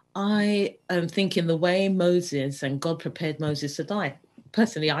I am thinking the way Moses and God prepared Moses to die.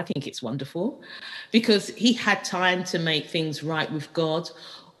 Personally, I think it's wonderful because he had time to make things right with God,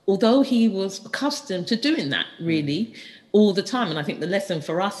 although he was accustomed to doing that really all the time. And I think the lesson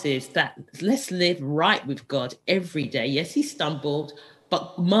for us is that let's live right with God every day. Yes, he stumbled,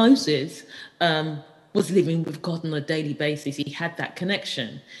 but Moses was living with God on a daily basis. He had that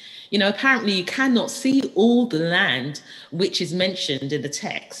connection. You know, apparently you cannot see all the land which is mentioned in the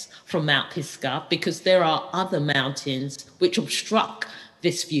text from Mount Pisgah because there are other mountains which obstruct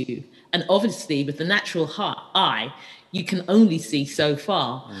this view. And obviously with the natural eye, you can only see so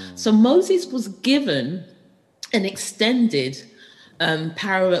far. So Moses was given an extended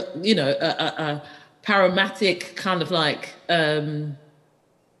panoramic kind of like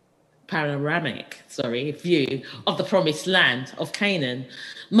panoramic view of the promised land of Canaan.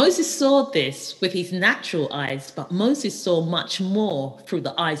 Moses saw this with his natural eyes, but Moses saw much more through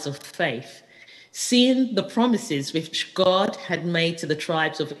the eyes of faith, seeing the promises which God had made to the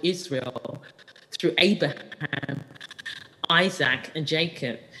tribes of Israel through Abraham, Isaac, and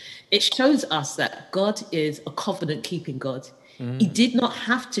Jacob. It shows us that God is a covenant-keeping God. He did not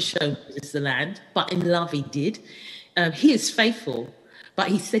have to show Moses the land, but in love he did. He is faithful, but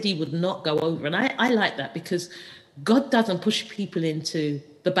he said he would not go over. And I like that because God doesn't push people into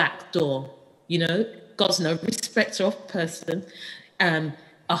the back door. You know, God's no respecter of person.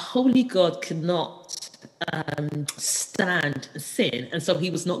 A holy God cannot stand sin. And so he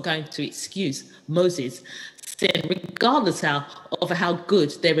was not going to excuse Moses' sin, regardless of how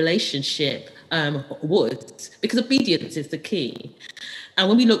good their relationship was, because obedience is the key. And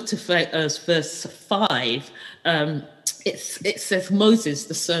when we look to verse 5, it says Moses,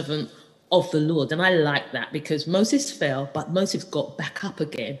 the servant of the Lord. And I like that because Moses fell, but Moses got back up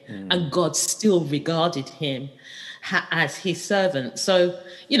again and God still regarded him as his servant. So,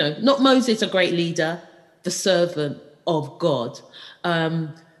 not Moses, a great leader, the servant of God.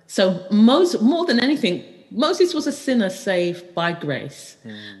 So more than anything, Moses was a sinner saved by grace.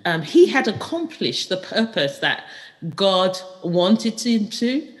 He had accomplished the purpose that God wanted him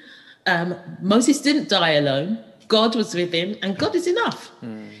to. Moses didn't die alone. God was with him, and God is enough.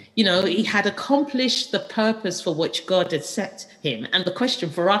 You know, he had accomplished the purpose for which God had set him. And the question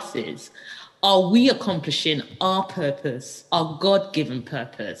for us is, are we accomplishing our purpose, our God-given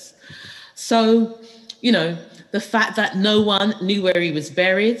purpose? So, you know, the fact that no one knew where he was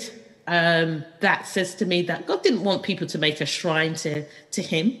buried, that says to me that God didn't want people to make a shrine to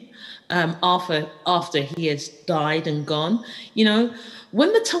him after he has died and gone. You know,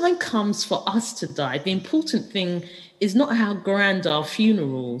 when the time comes for us to die, the important thing is not how grand our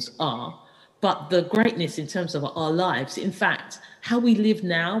funerals are, but the greatness in terms of our lives. In fact, how we live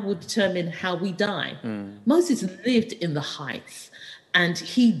now will determine how we die. Moses lived in the heights, and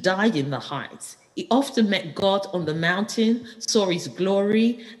he died in the heights. He often met God on the mountain, saw his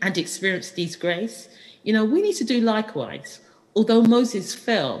glory, and experienced his grace. You know, we need to do likewise. Although Moses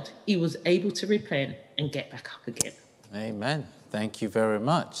failed, he was able to repent and get back up again. Amen. Thank you very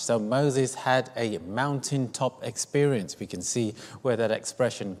much. So Moses had a mountaintop experience. We can see where that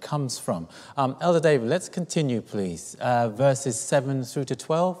expression comes from. Elder David, let's continue, please. Verses 7 through to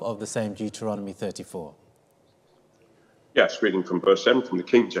 12 of the same Deuteronomy 34. Yes, reading from verse 7 from the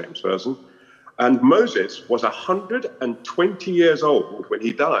King James Version. And Moses was 120 years old when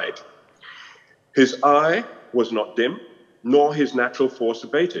he died. His eye was not dim, nor his natural force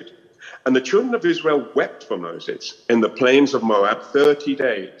abated. And the children of Israel wept for Moses in the plains of Moab 30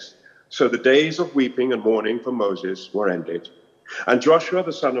 days. So the days of weeping and mourning for Moses were ended. And Joshua,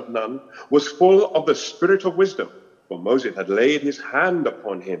 the son of Nun, was full of the spirit of wisdom, for Moses had laid his hand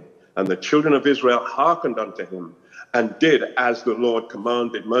upon him. And the children of Israel hearkened unto him, and did as the Lord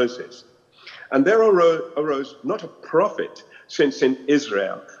commanded Moses. And there arose not a prophet since in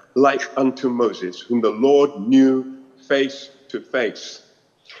Israel like unto Moses, whom the Lord knew face to face.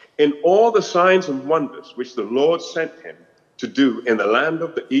 In all the signs and wonders which the Lord sent him to do in the land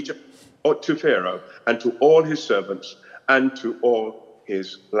of Egypt, or to Pharaoh, and to all his servants, and to all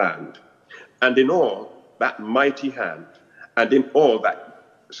his land. And in all that mighty hand, and in all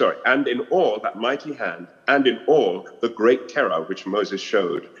that mighty hand, and in all the great terror which Moses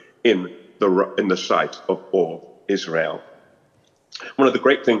showed in the sight of all Israel. One of the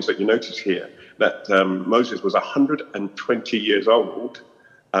great things that you notice here, that Moses was 120 years old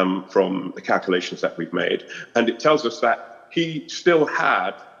from the calculations that we've made. And it tells us that he still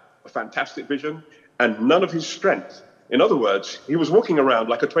had a fantastic vision and none of his strength. In other words, he was walking around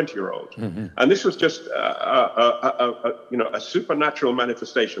like a 20-year-old. Mm-hmm. And this was just a supernatural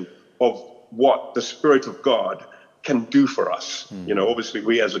manifestation of what the Spirit of God can do for us. Mm. You know, obviously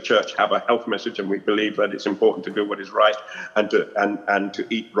we as a church have a health message, and we believe that it's important to do what is right and to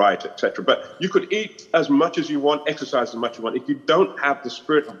eat right, etc. But you could eat as much as you want, exercise as much as you want. If you don't have the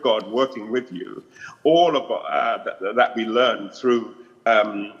Spirit of God working with you, all of that we learn through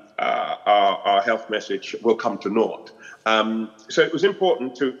our health message will come to naught. So it was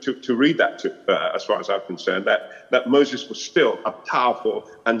important to read that, as far as I'm concerned, that Moses was still a powerful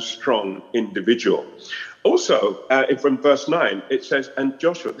and strong individual. Also, from verse 9, it says, and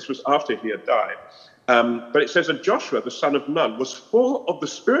Joshua, this was after he had died, but it says, and Joshua, the son of Nun, was full of the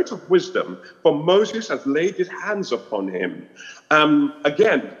spirit of wisdom, for Moses has laid his hands upon him.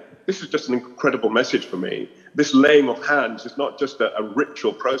 Again, this is just an incredible message for me. This laying of hands is not just a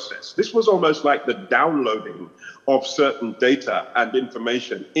ritual process. This was almost like the downloading of certain data and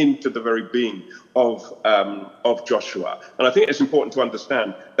information into the very being of Joshua. And I think it's important to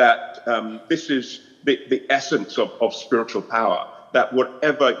understand that this is the essence of spiritual power, that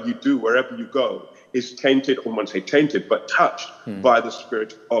whatever you do, wherever you go, is tainted, or I won't say tainted, but touched by the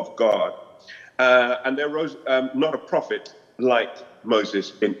Spirit of God. And there arose not a prophet like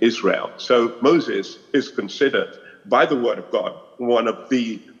Moses in Israel. So Moses is considered by the word of God one of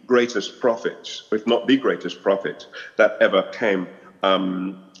the greatest prophets, if not the greatest prophet that ever came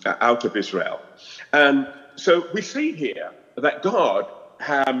out of Israel. And so we see here that God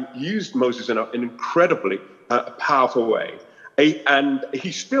used Moses in an incredibly powerful way. And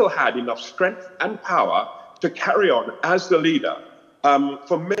he still had enough strength and power to carry on as the leader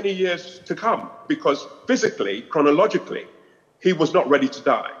for many years to come, because physically, chronologically, he was not ready to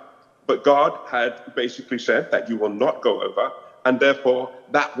die. But God had basically said that you will not go over, and therefore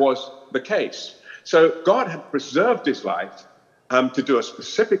that was the case. So God had preserved his life to do a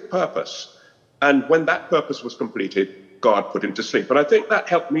specific purpose. And when that purpose was completed, God put him to sleep. And I think that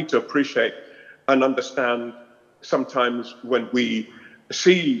helped me to appreciate and understand sometimes when we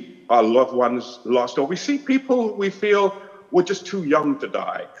see our loved ones lost, or we see people we feel we're just too young to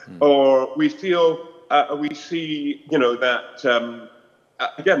die, or we feel, we see, that,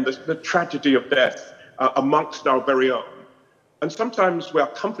 again, the tragedy of death amongst our very own. And sometimes we are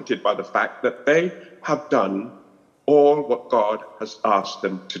comforted by the fact that they have done all what God has asked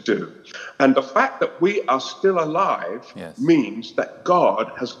them to do. And the fact that we are still alive means that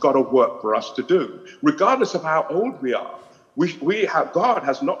God has got a work for us to do. Regardless of how old we are, God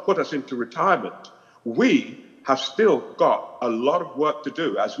has not put us into retirement. We have still got a lot of work to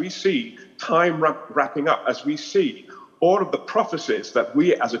do as we see time wrapping up, as we see all of the prophecies that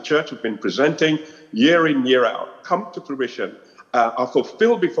we as a church have been presenting year in, year out, come to fruition, are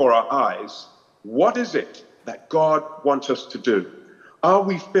fulfilled before our eyes. What is it that God wants us to do? Are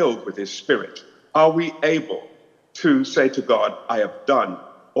we filled with his Spirit? Are we able to say to God, I have done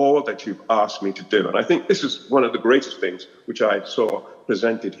all that you've asked me to do? And I think this is one of the greatest things which I saw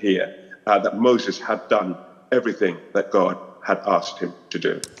presented here, that Moses had done everything that God had asked him to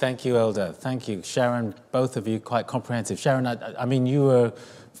do. Thank you, Elder. Thank you. Sharon, both of you quite comprehensive. Sharon, I mean, you were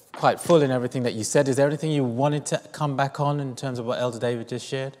quite full in everything that you said. Is there anything you wanted to come back on in terms of what Elder David just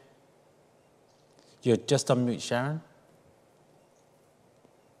shared? You're just on mute, Sharon.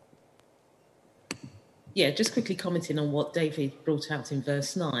 Yeah, just quickly commenting on what David brought out in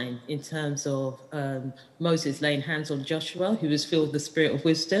verse 9 in terms of Moses laying hands on Joshua, who was filled with the spirit of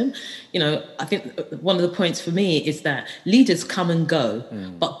wisdom. I think one of the points for me is that leaders come and go,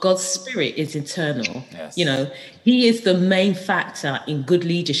 but God's spirit is eternal. Yes. He is the main factor in good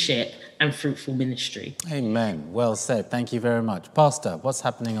leadership and fruitful ministry. Amen. Well said. Thank you very much. Pastor, what's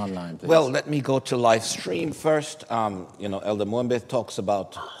happening online, please? Well, let me go to live stream first. Elder Mumbeth talks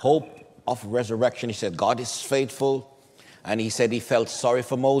about hope of resurrection. He said God is faithful, and he said he felt sorry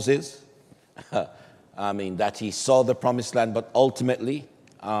for Moses. That he saw the promised land, but ultimately,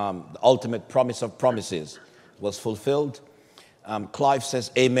 the ultimate promise of promises was fulfilled. Clive says,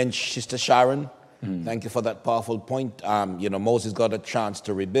 amen, Sister Sharon. Thank you for that powerful point. Moses got a chance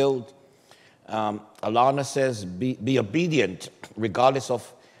to rebuild. Alana says, be obedient regardless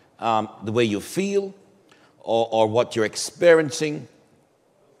of the way you feel or what you're experiencing.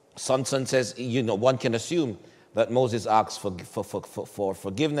 Sonson says, one can assume that Moses asked for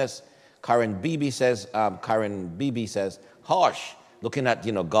forgiveness. Karen Beebe says, harsh, looking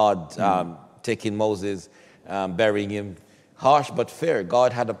at, God taking Moses, burying him. Harsh but fair.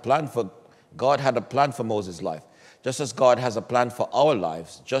 God had a plan for Moses' life. Just as God has a plan for our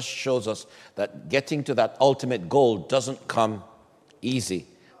lives, just shows us that getting to that ultimate goal doesn't come easy.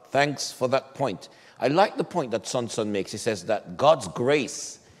 Thanks for that point. I like the point that Sonson makes. He says that God's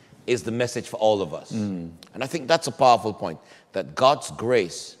grace is the message for all of us. And I think that's a powerful point, that God's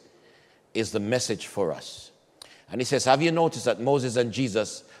grace is the message for us. And he says, have you noticed that Moses and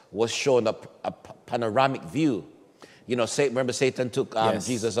Jesus was shown a panoramic view? Remember Satan took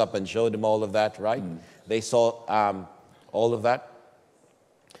Jesus up and showed him all of that, right? They saw all of that.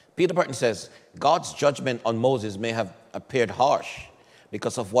 Peter Burton says, God's judgment on Moses may have appeared harsh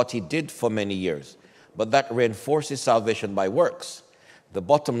because of what he did for many years, but that reinforces salvation by works. The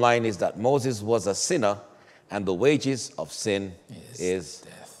bottom line is that Moses was a sinner, and the wages of sin is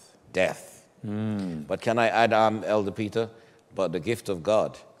death. But can I add, Elder Peter, but the gift of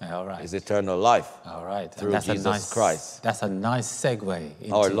God is eternal life. All right. Through Jesus Christ. That's a nice segue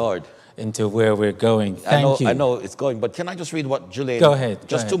into, our Lord. Into where we're going. Thank you. I know it's going, but can I just read what Julian... Go ahead.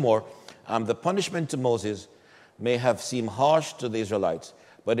 Two more. The punishment to Moses may have seemed harsh to the Israelites,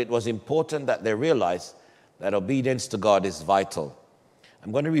 but it was important that they realize that obedience to God is vital.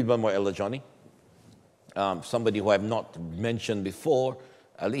 I'm going to read one more, Elder Johnny. Somebody who I have not mentioned before,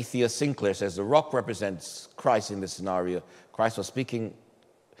 Alethea Sinclair, says the rock represents Christ in this scenario. Christ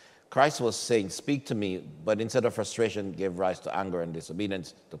was saying, speak to me, but instead of frustration, gave rise to anger and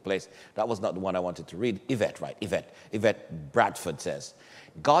disobedience took place. That was not the one I wanted to read. Yvette Bradford says,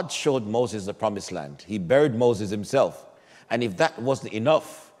 God showed Moses the promised land. He buried Moses himself. And if that wasn't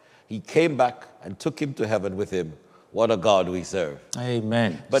enough, he came back and took him to heaven with him. What a God we serve.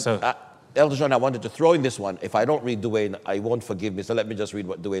 Amen. But Elder John, I wanted to throw in this one. If I don't read Duane, I won't forgive me. So let me just read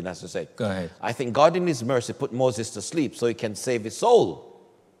what Duane has to say. Go ahead. I think God in his mercy put Moses to sleep so he can save his soul.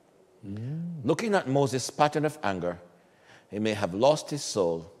 Looking at Moses' pattern of anger, he may have lost his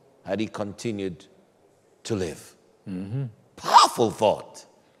soul had he continued to live. Powerful thought.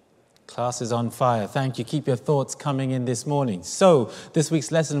 Class is on fire. Thank you. Keep your thoughts coming in this morning. So, this week's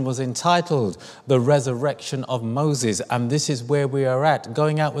lesson was entitled The Resurrection of Moses, and this is where we are at.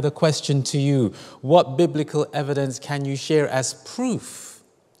 Going out with a question to you. What biblical evidence can you share as proof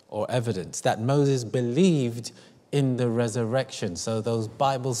or evidence that Moses believed in the resurrection. So those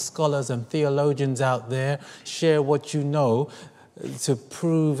Bible scholars and theologians out there, share what you know to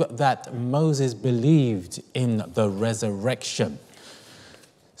prove that Moses believed in the resurrection.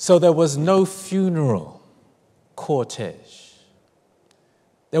 So there was no funeral cortege.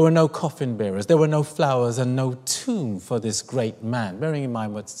 There were no coffin bearers. There were no flowers and no tomb for this great man, bearing in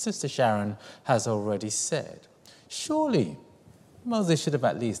mind what Sister Sharon has already said. Surely Moses should have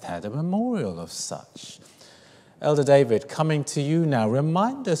at least had a memorial of such. Elder David, coming to you now,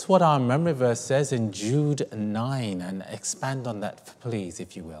 remind us what our memory verse says in Jude 9 and expand on that, please,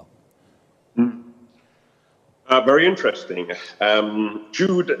 if you will. Very interesting.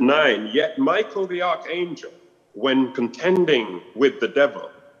 Jude 9, yet Michael the archangel, when contending with the devil,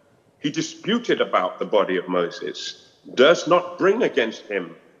 he disputed about the body of Moses, does not bring against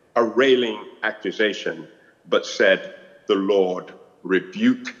him a railing accusation, but said, the Lord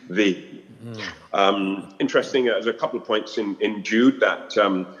rebuke thee. Interesting, there's a couple of points in Jude that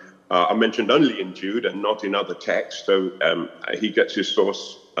are mentioned only in Jude and not in other texts. So he gets his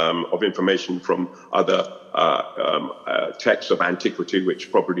source of information from other texts of antiquity,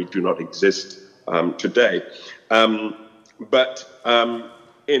 which probably do not exist today. But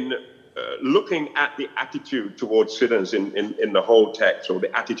in looking at the attitude towards sinners in the whole text, or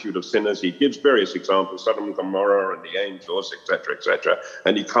the attitude of sinners, he gives various examples, Sodom and Gomorrah and the angels, etc., etc.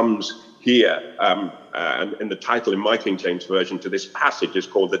 And he comes here, and in the title in my King James Version to this passage is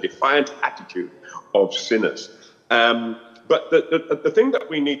called The Defiant Attitude of Sinners. But the thing that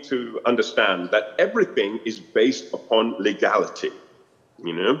we need to understand, that everything is based upon legality.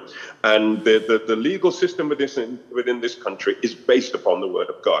 You know, and the legal system within this country is based upon the word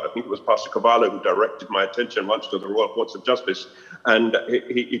of God. I think it was Pastor Cavallo who directed my attention once to the Royal Courts of Justice, and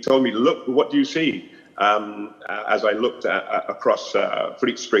he told me, look, what do you see? As I looked across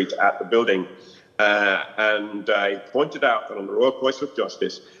Fleet Street at the building, and I pointed out that on the Royal Courts of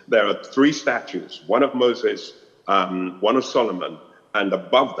Justice, there are 3 statues, one of Moses, one of Solomon, and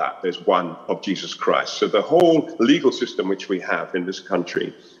above that, there's one of Jesus Christ. So the whole legal system which we have in this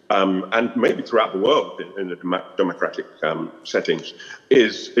country, and maybe throughout the world in the democratic settings,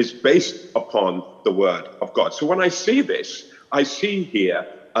 is based upon the word of God. So when I see this, I see here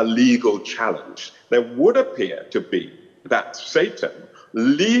a legal challenge. There would appear to be that Satan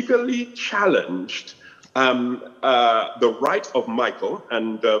legally challenged the right of Michael,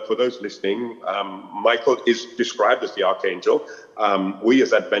 and for those listening, Michael is described as the archangel. We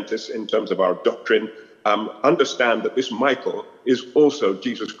as Adventists, in terms of our doctrine, understand that this Michael is also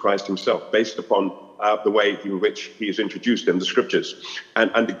Jesus Christ himself, based upon the way in which he is introduced in the scriptures.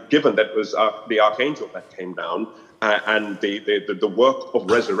 And given that it was the archangel that came down, and the work of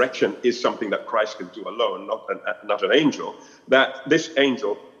resurrection is something that Christ can do alone, not an angel, that this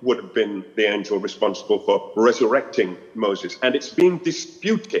angel would have been the angel responsible for resurrecting Moses. And it's being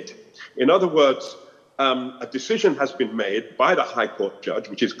disputed. In other words, a decision has been made by the High Court judge,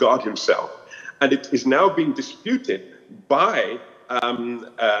 which is God himself, and it is now being disputed by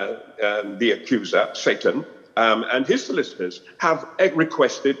the accuser, Satan, and his solicitors have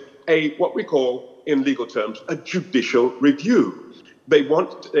requested what we call, in legal terms, a judicial review.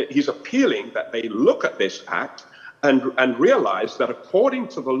 He's appealing that they look at this act and realize that according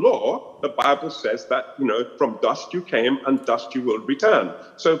to the law, the Bible says that, from dust you came and dust you will return.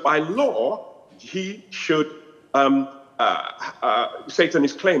 So by law, he should, Satan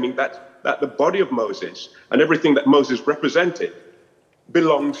is claiming that the body of Moses and everything that Moses represented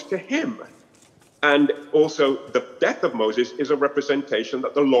belongs to him. And also the death of Moses is a representation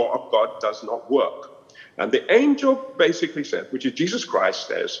that the law of God does not work. And the angel basically said, which is Jesus Christ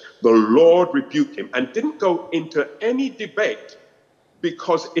says, the Lord rebuked him, and didn't go into any debate,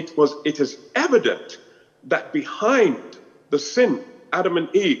 because it is evident that behind the sin, Adam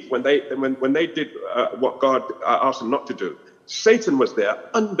and Eve, when they did what God asked them not to do, Satan was there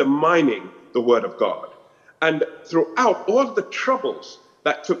undermining the word of God. And throughout all of the troubles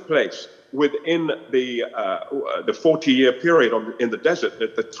that took place within the 40-year period in the desert,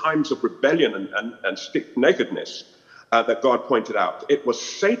 the times of rebellion and stick-nakedness that God pointed out, it was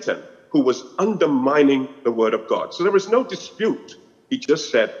Satan who was undermining the word of God. So there was no dispute. He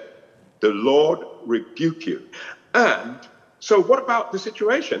just said, the Lord rebuke you. And so what about the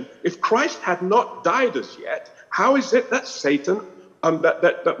situation? If Christ had not died as yet, how is it that Satan,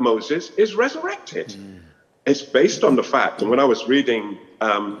 that Moses is resurrected? It's based on the fact, and when I was reading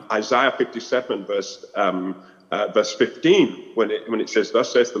Isaiah 57, verse 15, when it says,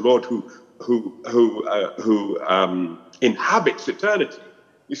 "Thus says the Lord who inhabits eternity."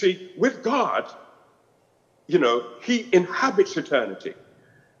 You see, with God, He inhabits eternity,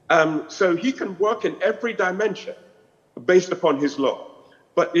 So he can work in every dimension based upon his law.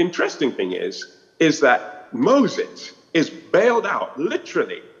 But the interesting thing is that Moses is bailed out,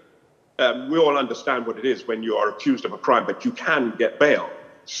 literally. We all understand what it is when you are accused of a crime, but you can get bail,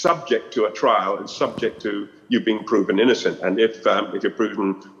 subject to a trial and subject to you being proven innocent. And if you're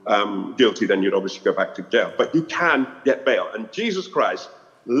proven guilty, then you'd obviously go back to jail. But you can get bail. And Jesus Christ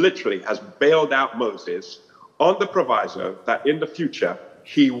literally has bailed out Moses on the proviso that in the future,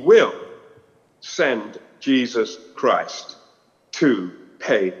 he will send Jesus Christ to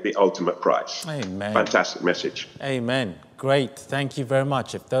pay the ultimate price. Amen. Fantastic message. Amen. Great. Thank you very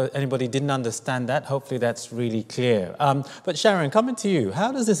much. If anybody didn't understand that, hopefully that's really clear. But Sharon, coming to you,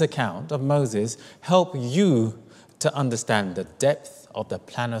 how does this account of Moses help you to understand the depth of the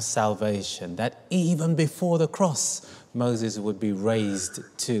plan of salvation, that even before the cross, Moses would be raised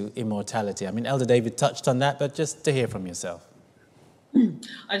to immortality? I mean, Elder David touched on that, but just to hear from yourself.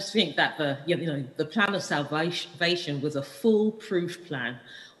 I just think that the plan of salvation was a foolproof plan,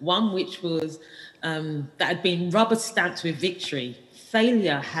 one which was that had been rubber stamped with victory.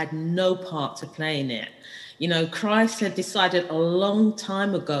 Failure had no part to play in it. Christ had decided a long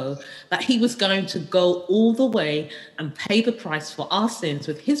time ago that he was going to go all the way and pay the price for our sins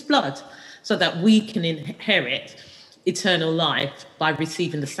with his blood so that we can inherit eternal life by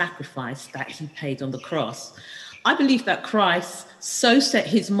receiving the sacrifice that he paid on the cross. I believe that Christ so set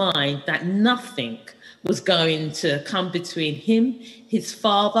his mind that nothing was going to come between him, his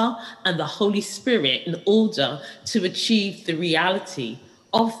Father, and the Holy Spirit in order to achieve the reality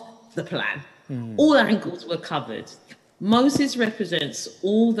of the plan. All angles were covered. Moses represents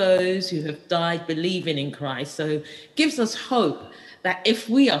all those who have died believing in Christ, so gives us hope that if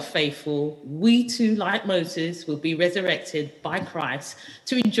we are faithful, we too, like Moses, will be resurrected by Christ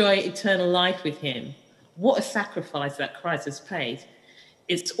to enjoy eternal life with him. What a sacrifice that Christ has paid.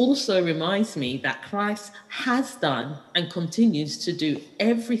 It also reminds me that Christ has done and continues to do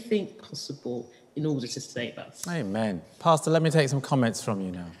everything possible in order to save us. Amen. Pastor, let me take some comments from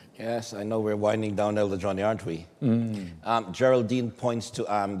you now. Yes, I know we're winding down, Elder Johnny, aren't we? Geraldine points to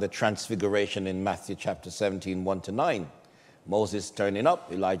the transfiguration in Matthew chapter 17, 1-9. Moses turning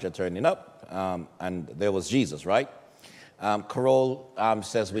up, Elijah turning up, and there was Jesus, right? Carol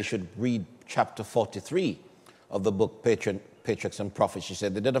says we should read chapter 43 of the book Patriarchs and Prophets. She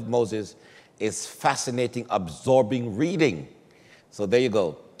said the death of Moses is fascinating, absorbing reading. So there you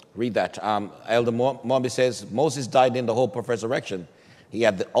go. Read that. Elder Mombi says Moses died in the hope of resurrection. He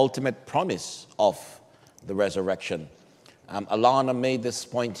had the ultimate promise of the resurrection. Alana made this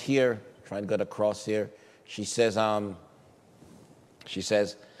point here, trying to get across here. She says the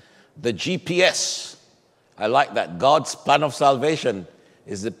GPS, I like that, God's plan of salvation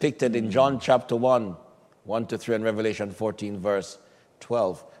is depicted in John chapter 1, 1-3, and Revelation 14, verse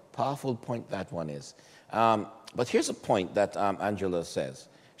 12. Powerful point that one is. But here's a point that Angela says.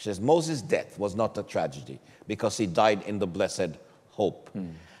 She says, Moses' death was not a tragedy because he died in the blessed hope.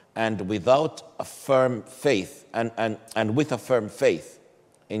 And without a firm faith, and with a firm faith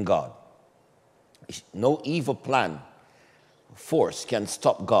in God, no evil plan, force can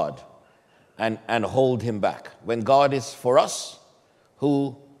stop God and hold him back. When God is for us,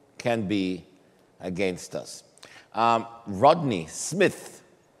 who can be against us? Rodney Smith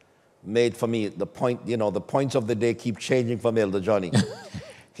made for me the point, the points of the day keep changing from Elder Johnny.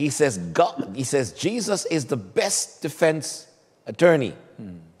 He says Jesus is the best defense attorney.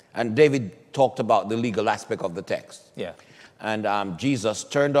 And David talked about the legal aspect of the text. Yeah. And Jesus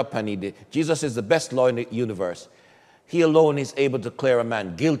turned up and he did. Jesus is the best law in the universe. He alone is able to declare a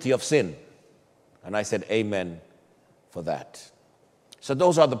man guilty of sin. And I said, amen for that. So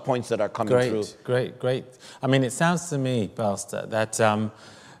those are the points that are coming through. Great. I mean, it sounds to me, Pastor, that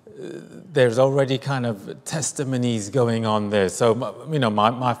there's already kind of testimonies going on there. So,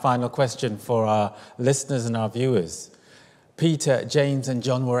 my final question for our listeners and our viewers. Peter, James, and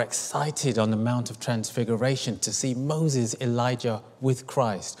John were excited on the Mount of Transfiguration to see Moses, Elijah with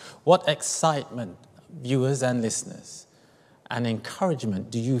Christ. What excitement, viewers and listeners, and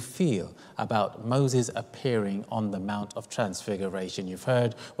encouragement do you feel about Moses appearing on the Mount of Transfiguration? You've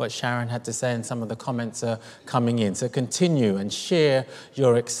heard what Sharon had to say, and some of the comments are coming in. So continue and share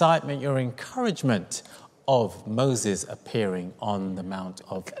your excitement, your encouragement of Moses appearing on the Mount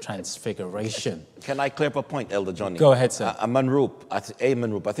of Transfiguration. Can I clear up a point, Elder Johnny? Go ahead, sir. Manroop, I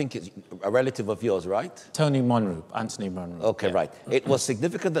think it's a relative of yours, right? Anthony Monroop. Okay, yeah. Right. It was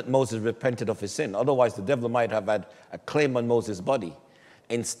significant that Moses repented of his sin. Otherwise, the devil might have had a claim on Moses' body.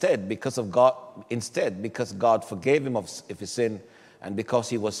 Instead, because God forgave him of his sin, and because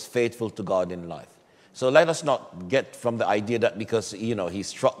he was faithful to God in life. So let us not get from the idea that because, he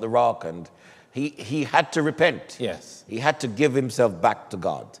struck the rock and he had to repent. Yes. He had to give himself back to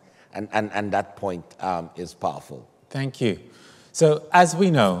God. And that point is powerful. Thank you. So as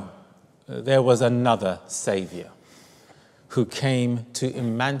we know, there was another Savior who came to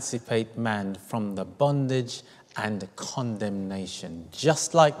emancipate man from the bondage and condemnation.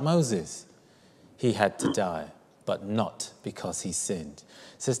 Just like Moses, he had to die, but not because he sinned.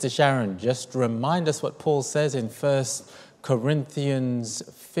 Sister Sharon, just remind us what Paul says in 1 Corinthians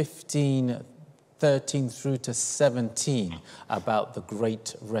 15, 13 through to 17 about the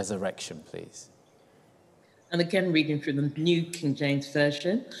great resurrection, please. And again, reading through the New King James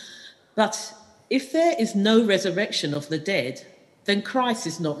Version. But if there is no resurrection of the dead, then Christ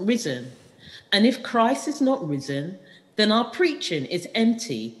is not risen. And if Christ is not risen, then our preaching is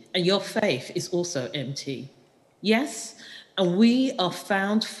empty, and your faith is also empty. Yes, and we are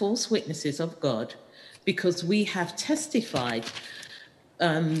found false witnesses of God, because we have testified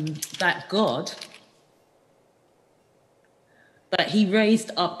that he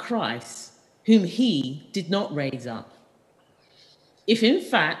raised up Christ, whom he did not raise up. If in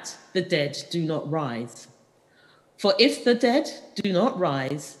fact the dead do not rise. For if the dead do not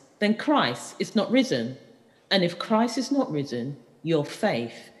rise, then Christ is not risen. And if Christ is not risen, your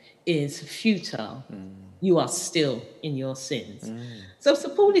faith is futile. You are still in your sins. So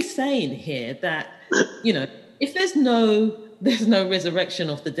Paul is saying here that, if there's no resurrection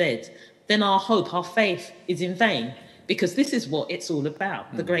of the dead, then our hope, our faith is in vain, because this is what it's all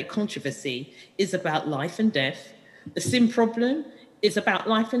about. The great controversy is about life and death. The sin problem is about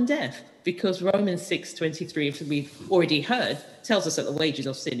life and death, because Romans 6:23, as we've already heard, tells us that the wages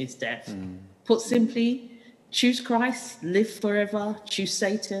of sin is death. Put simply, choose Christ, live forever. Choose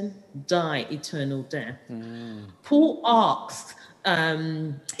Satan, die eternal death. Paul asks,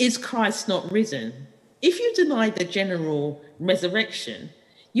 is Christ not risen? If you deny the general resurrection,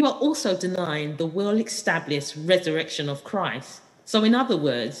 you are also denying the well-established resurrection of Christ. So in other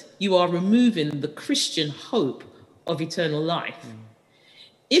words, you are removing the Christian hope of eternal life.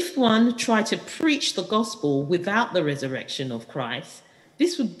 If one tried to preach the gospel without the resurrection of Christ,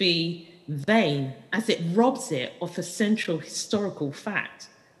 this would be vain, as it robs it of a central historical fact.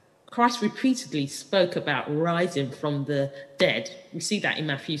 Christ repeatedly spoke about rising from the dead. We see that in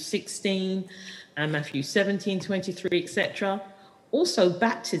Matthew 16 and Matthew 17:23, etc. Also,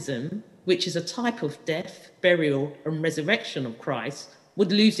 baptism, which is a type of death, burial, and resurrection of Christ,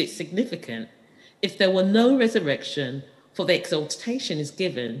 would lose its significance if there were no resurrection, for the exaltation is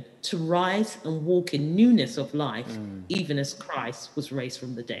given to rise and walk in newness of life, even as Christ was raised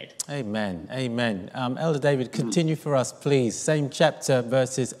from the dead. Amen. Amen. Elder David, continue for us, please. Same chapter,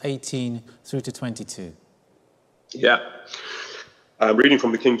 verses 18 through to 22. Yeah. Reading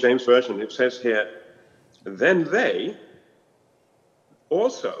from the King James Version, it says here, then they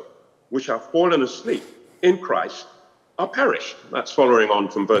also, which are fallen asleep in Christ, are perished. That's following on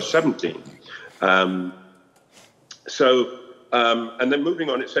from verse 17. And then moving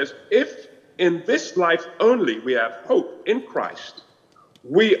on, it says, if in this life only we have hope in Christ,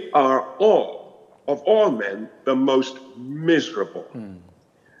 we are all, of all men, the most miserable.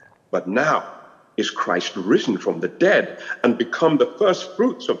 But now is Christ risen from the dead and become the first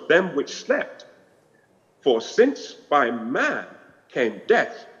fruits of them which slept. For since by man came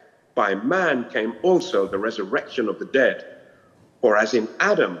death, by man came also the resurrection of the dead. For as in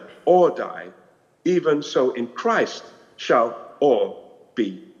Adam all die, even so in Christ shall all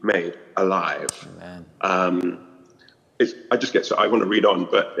be made alive. Amen. I want to read on,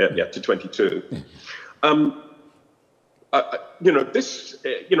 but to 22.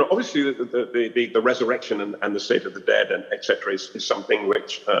 Obviously the resurrection and the state of the dead and etc. is something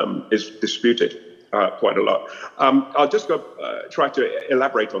which is disputed quite a lot. I'll just try to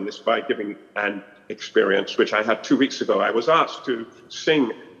elaborate on this by giving an experience which I had 2 weeks ago. I was asked to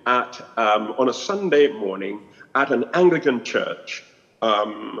sing on a Sunday morning at an Anglican church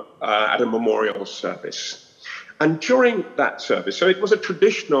at a memorial service. And during that service, so it was a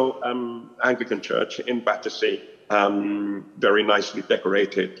traditional Anglican church in Battersea, very nicely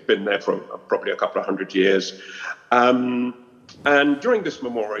decorated, been there for probably a couple of 100 years. And during this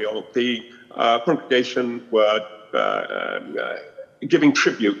memorial, the congregation were giving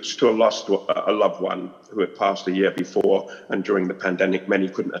tributes to a loved one who had passed a year before, and during the pandemic, many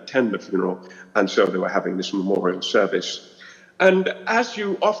couldn't attend the funeral, and so they were having this memorial service. And as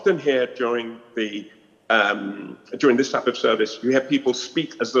you often hear during this type of service, you have people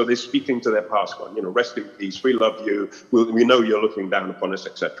speak as though they're speaking to their past one. Rest in peace, we love you, we know you're looking down upon us,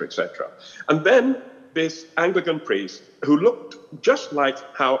 etc., etc. And then this Anglican priest, who looked just like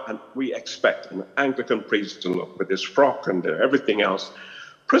how we expect an Anglican priest to look, with his frock and everything else,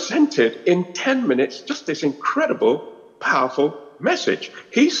 presented in 10 minutes just this incredible, powerful message.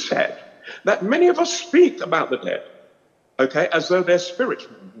 He said that many of us speak about the dead, okay, as though they're spirits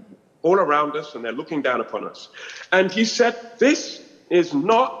all around us and they're looking down upon us. And he said, this is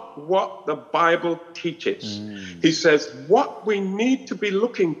not what the Bible teaches. He says, what we need to be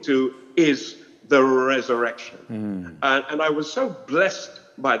looking to is the resurrection. And I was so blessed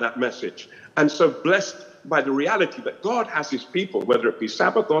by that message, and so blessed by the reality that God has his people, whether it be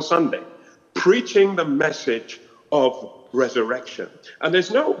Sabbath or Sunday, preaching the message of resurrection. And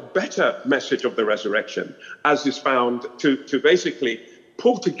there's no better message of the resurrection, as is found to basically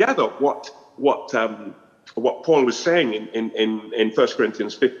pull together what Paul was saying in 1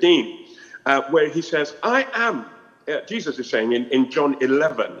 Corinthians 15, where he says, I am, Jesus is saying in John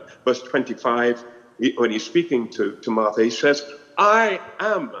 11, verse 25, when he's speaking to Martha, he says, I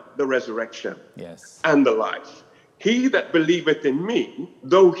am the resurrection and the life. He that believeth in me,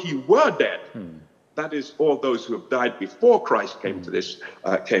 though he were dead, that is, all those who have died before Christ came to this,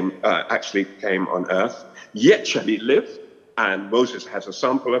 came on earth, yet shall he live. And Moses has a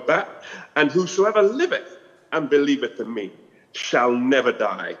sample of that. And whosoever liveth and believeth in me shall never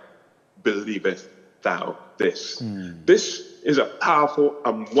die. Believeth thou this? This is a powerful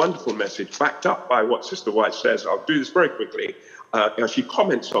and wonderful message, backed up by what Sister White says. I'll do this very quickly. She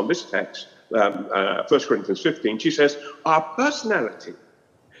comments on this text, 1 Corinthians 15. She says, our personality,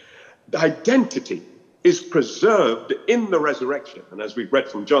 the identity, is preserved in the resurrection. And as we've read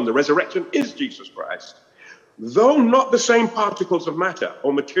from John, the resurrection is Jesus Christ. Though not the same particles of matter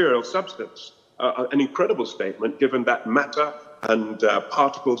or material substance. An incredible statement, given that matter and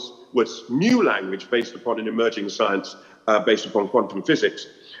particles was new language based upon an emerging science based upon quantum physics.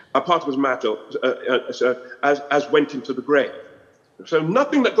 Particles of matter as went into the grave. So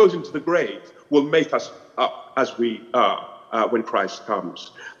nothing that goes into the grave will make us up as we are when Christ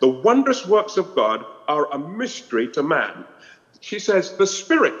comes. The wondrous works of God are a mystery to man. She says the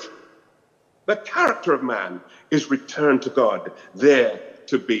spirit, the character of man, is returned to God, there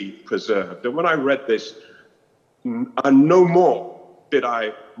to be preserved. And when I read this, no more did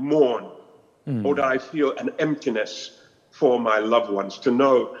I mourn or did I feel an emptiness for my loved ones, to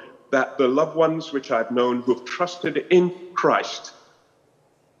know that the loved ones which I've known who have trusted in Christ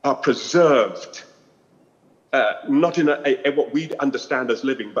are preserved, not in what we understand as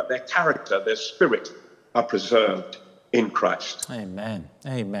living, but their character, their spirit are preserved in Christ. Amen.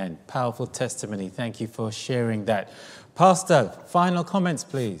 Amen. Powerful testimony. Thank you for sharing that. Pastor, final comments,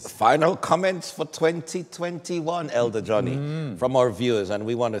 please. Final comments for 2021, Elder Johnny, from our viewers. And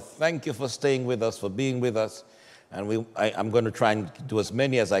we want to thank you for staying with us, for being with us. And I'm going to try and do as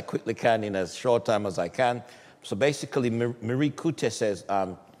many as I quickly can in as short time as I can. So basically, Marie Coute says,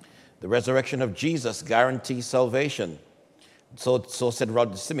 the resurrection of Jesus guarantees salvation. So said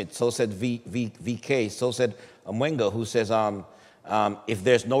Rod Smith, so said VK, so said Mwenga, who says, if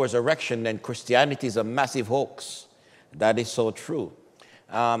there's no resurrection, then Christianity is a massive hoax. That is so true.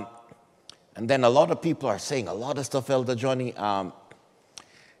 And then a lot of people are saying a lot of stuff, Elder Johnny.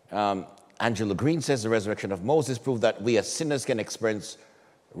 Angela Green says the resurrection of Moses proved that we as sinners can experience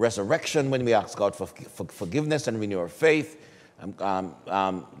resurrection when we ask God for forgiveness and renew our faith.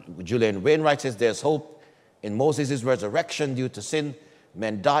 Julian Wainwright says there's hope in Moses' resurrection due to sin.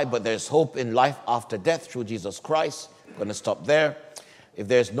 Men die, but there's hope in life after death through Jesus Christ. I'm going to stop there. If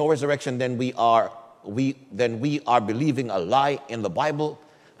there's no resurrection, then we are believing a lie in the Bible,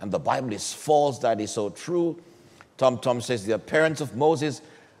 and the Bible is false. That is so true. Tom says the appearance of Moses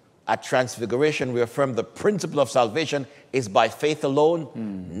at Transfiguration reaffirmed the principle of salvation is by faith alone,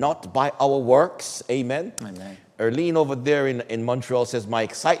 not by our works. Amen. Amen. Erlene over there in Montreal says, my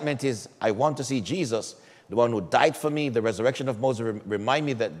excitement is I want to see Jesus, the one who died for me. The resurrection of Moses remind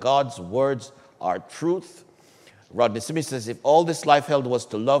me that God's words are truth. Rodney Smith says, if all this life held was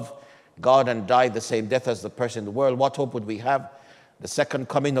to love God and die the same death as the person in the world, what hope would we have? The second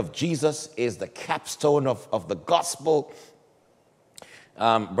coming of Jesus is the capstone of the gospel.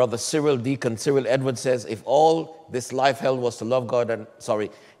 Brother Deacon Cyril Edwards says, if all this life held was to love God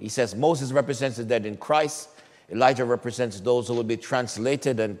he says Moses represents the dead in Christ. Elijah represents those who will be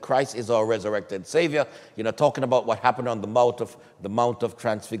translated, and Christ is our resurrected Savior. Talking about what happened on the Mount of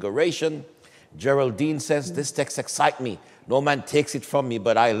Transfiguration. Geraldine says, this text excites me. No man takes it from me,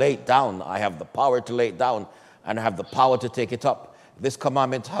 but I lay it down. I have the power to lay it down, and I have the power to take it up. This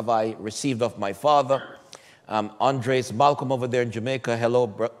commandment have I received of my Father. Andres Malcolm over there in Jamaica. Hello,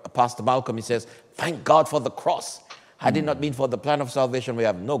 Pastor Malcolm. He says, thank God for the cross. Had it not been for the plan of salvation, we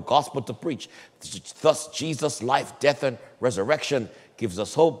have no gospel to preach. Thus, Jesus' life, death, and resurrection gives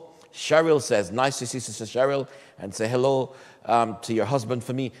us hope. Cheryl says, nice to see Sister Cheryl, and say hello to your husband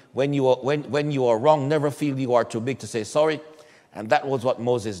for me. When you are wrong, never feel you are too big to say sorry. And that was what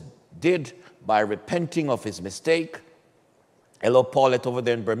Moses did by repenting of his mistake. Hello, Paulette over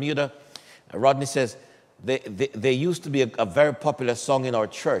there in Bermuda. Rodney says, there used to be a very popular song in our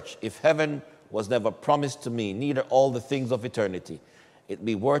church. If heaven was never promised to me, neither all the things of eternity, it'd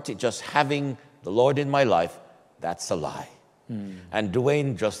be worth it just having the Lord in my life. That's a lie. And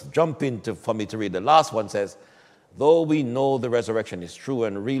Dwayne just jumped in for me to read the last one, says, though we know the resurrection is true,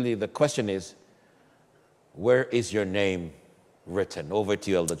 and really the question is, where is your name written? Over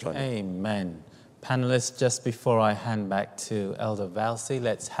to you, Elder Johnny. Amen. Panelists, just before I hand back to Elder Valsi,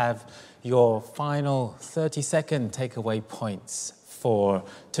 let's have your final 30-second takeaway points for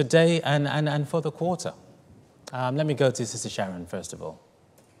today and for the quarter. Let me go to Sister Sharon, first of all.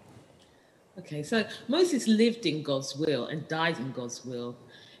 Okay, so Moses lived in God's will and died in God's will.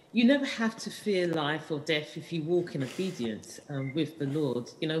 You never have to fear life or death if you walk in obedience with the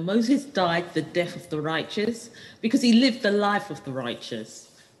Lord. You know, Moses died the death of the righteous because he lived the life of the righteous.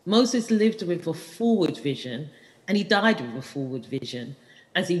 Moses lived with a forward vision, and he died with a forward vision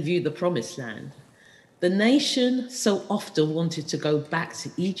as he viewed the promised land. The nation so often wanted to go back to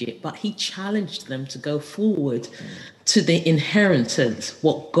Egypt, but he challenged them to go forward to the inheritance,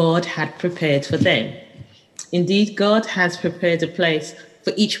 what God had prepared for them. Indeed, God has prepared a place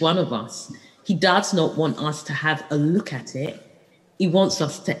for each one of us. He does not want us to have a look at it. He wants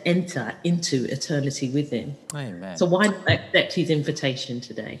us to enter into eternity with him. Amen. So why not accept his invitation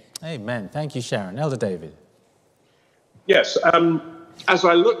today? Amen. Thank you, Sharon. Elder David. Yes. As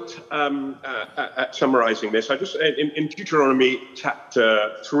I looked at summarizing this, I just in Deuteronomy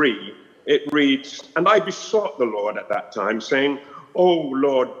chapter 3, it reads, and I besought the Lord at that time, saying, O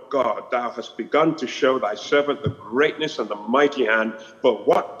Lord God, thou hast begun to show thy servant the greatness and the mighty hand, but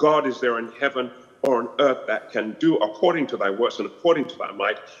what God is there in heaven or on earth that can do according to thy works and according to thy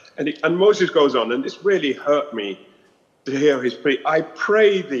might? And Moses goes on, and this really hurt me to hear his plea. I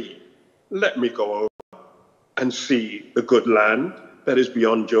pray thee, let me go over and see the good land that is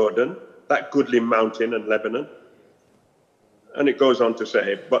beyond Jordan, that goodly mountain in Lebanon. And it goes on to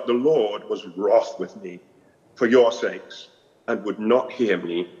say, but the Lord was wroth with me for your sakes, and would not hear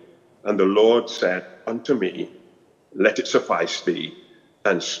me. And the Lord said unto me, let it suffice thee,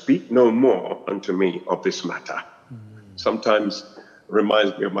 and speak no more unto me of this matter. Sometimes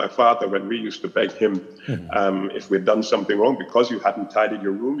reminds me of my father when we used to beg him if we'd done something wrong, because you hadn't tidied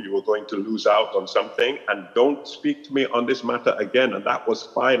your room, you were going to lose out on something, and don't speak to me on this matter again. And that was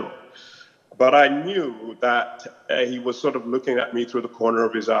final. But I knew that he was sort of looking at me through the corner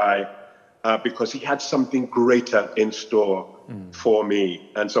of his eye because he had something greater in store for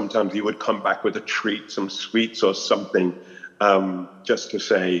me. And sometimes he would come back with a treat, some sweets or something, just to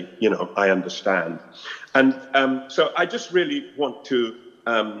say, you know, I understand. And so I just really want to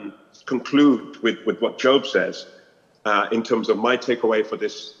conclude with what Job says in terms of my takeaway for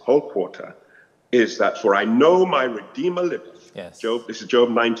this whole quarter, is that for I know my Redeemer liveth. Yes. Job, this is Job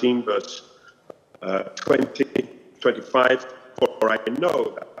 19, verse 20, 25. For I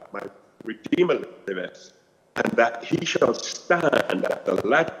know that my Redeemer liveth, and that he shall stand at the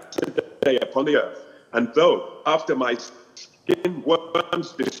latter day upon the earth. And though after my skin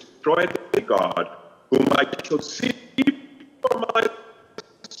worms destroy the God, whom I shall see for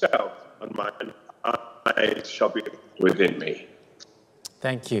myself, and mine eyes shall be within me.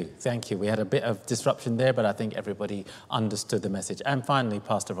 Thank you. Thank you. We had a bit of disruption there, but I think everybody understood the message. And finally,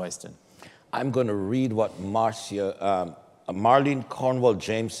 Pastor Royston. I'm going to read what Marlene Cornwall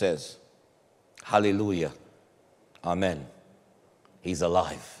James says. Hallelujah. Amen. He's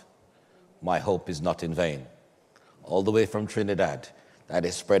alive. My hope is not in vain. All the way from Trinidad, that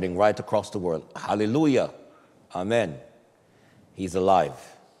is spreading right across the world. Hallelujah. Amen. He's alive.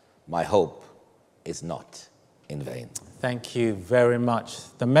 My hope is not in vain. Thank you very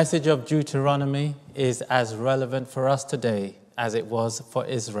much. The message of Deuteronomy is as relevant for us today as it was for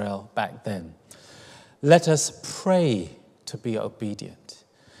Israel back then. Let us pray to be obedient.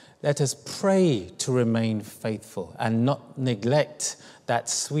 Let us pray to remain faithful and not neglect that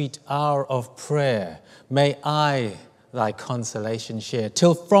sweet hour of prayer. May I thy consolation share,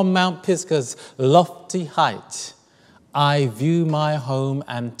 till from Mount Pisgah's lofty height I view my home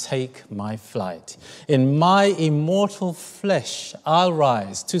and take my flight. In my immortal flesh I'll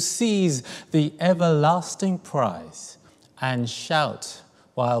rise to seize the everlasting prize and shout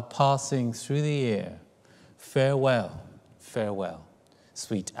while passing through the air, farewell, farewell,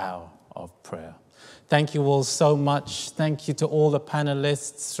 sweet hour of prayer. Thank you all so much. Thank you to all the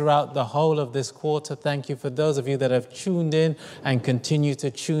panelists throughout the whole of this quarter. Thank you for those of you that have tuned in and continue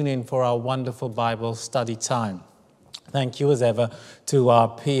to tune in for our wonderful Bible study time. Thank you as ever to our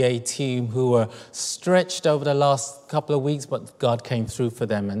PA team who were stretched over the last couple of weeks, but God came through for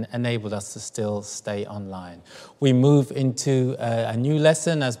them and enabled us to still stay online. We move into a new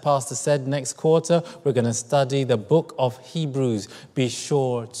lesson, as Pastor said, next quarter. We're going to study the book of Hebrews. Be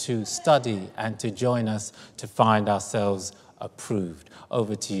sure to study and to join us to find ourselves approved.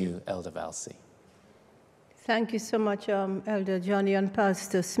 Over to you, Elder Valsi. Thank you so much, Elder Johnny and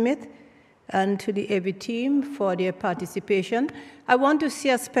Pastor Smith, and to the AV team for their participation. I want to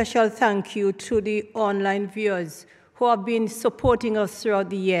say a special thank you to the online viewers who have been supporting us throughout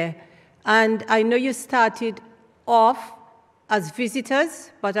the year. And I know you started off as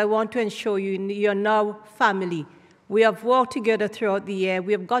visitors, but I want to ensure you're now family. We have worked together throughout the year.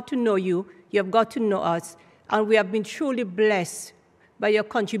 We have got to know you. You have got to know us. And we have been truly blessed by your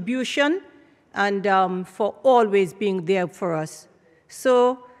contribution and for always being there for us.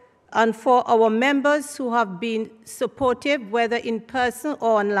 And for our members who have been supportive, whether in person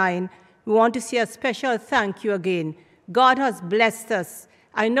or online, we want to say a special thank you again. God has blessed us.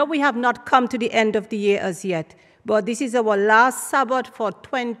 I know we have not come to the end of the year as yet, but this is our last Sabbath for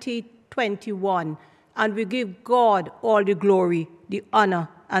 2021, and we give God all the glory, the honor,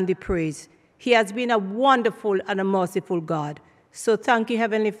 and the praise. He has been a wonderful and a merciful God. So thank you,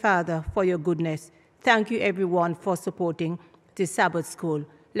 Heavenly Father, for your goodness. Thank you, everyone, for supporting the Sabbath School.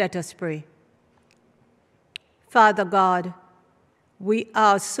 Let us pray. Father God, we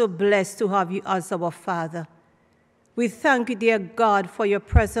are so blessed to have you as our Father. We thank you, dear God, for your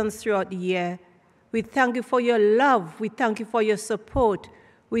presence throughout the year. We thank you for your love. We thank you for your support.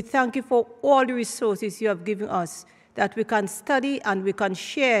 We thank you for all the resources you have given us that we can study and we can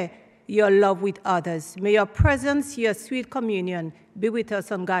share your love with others. May your presence, your sweet communion be with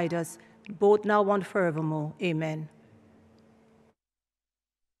us and guide us, both now and forevermore. Amen.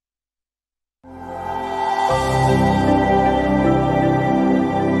 Thank you.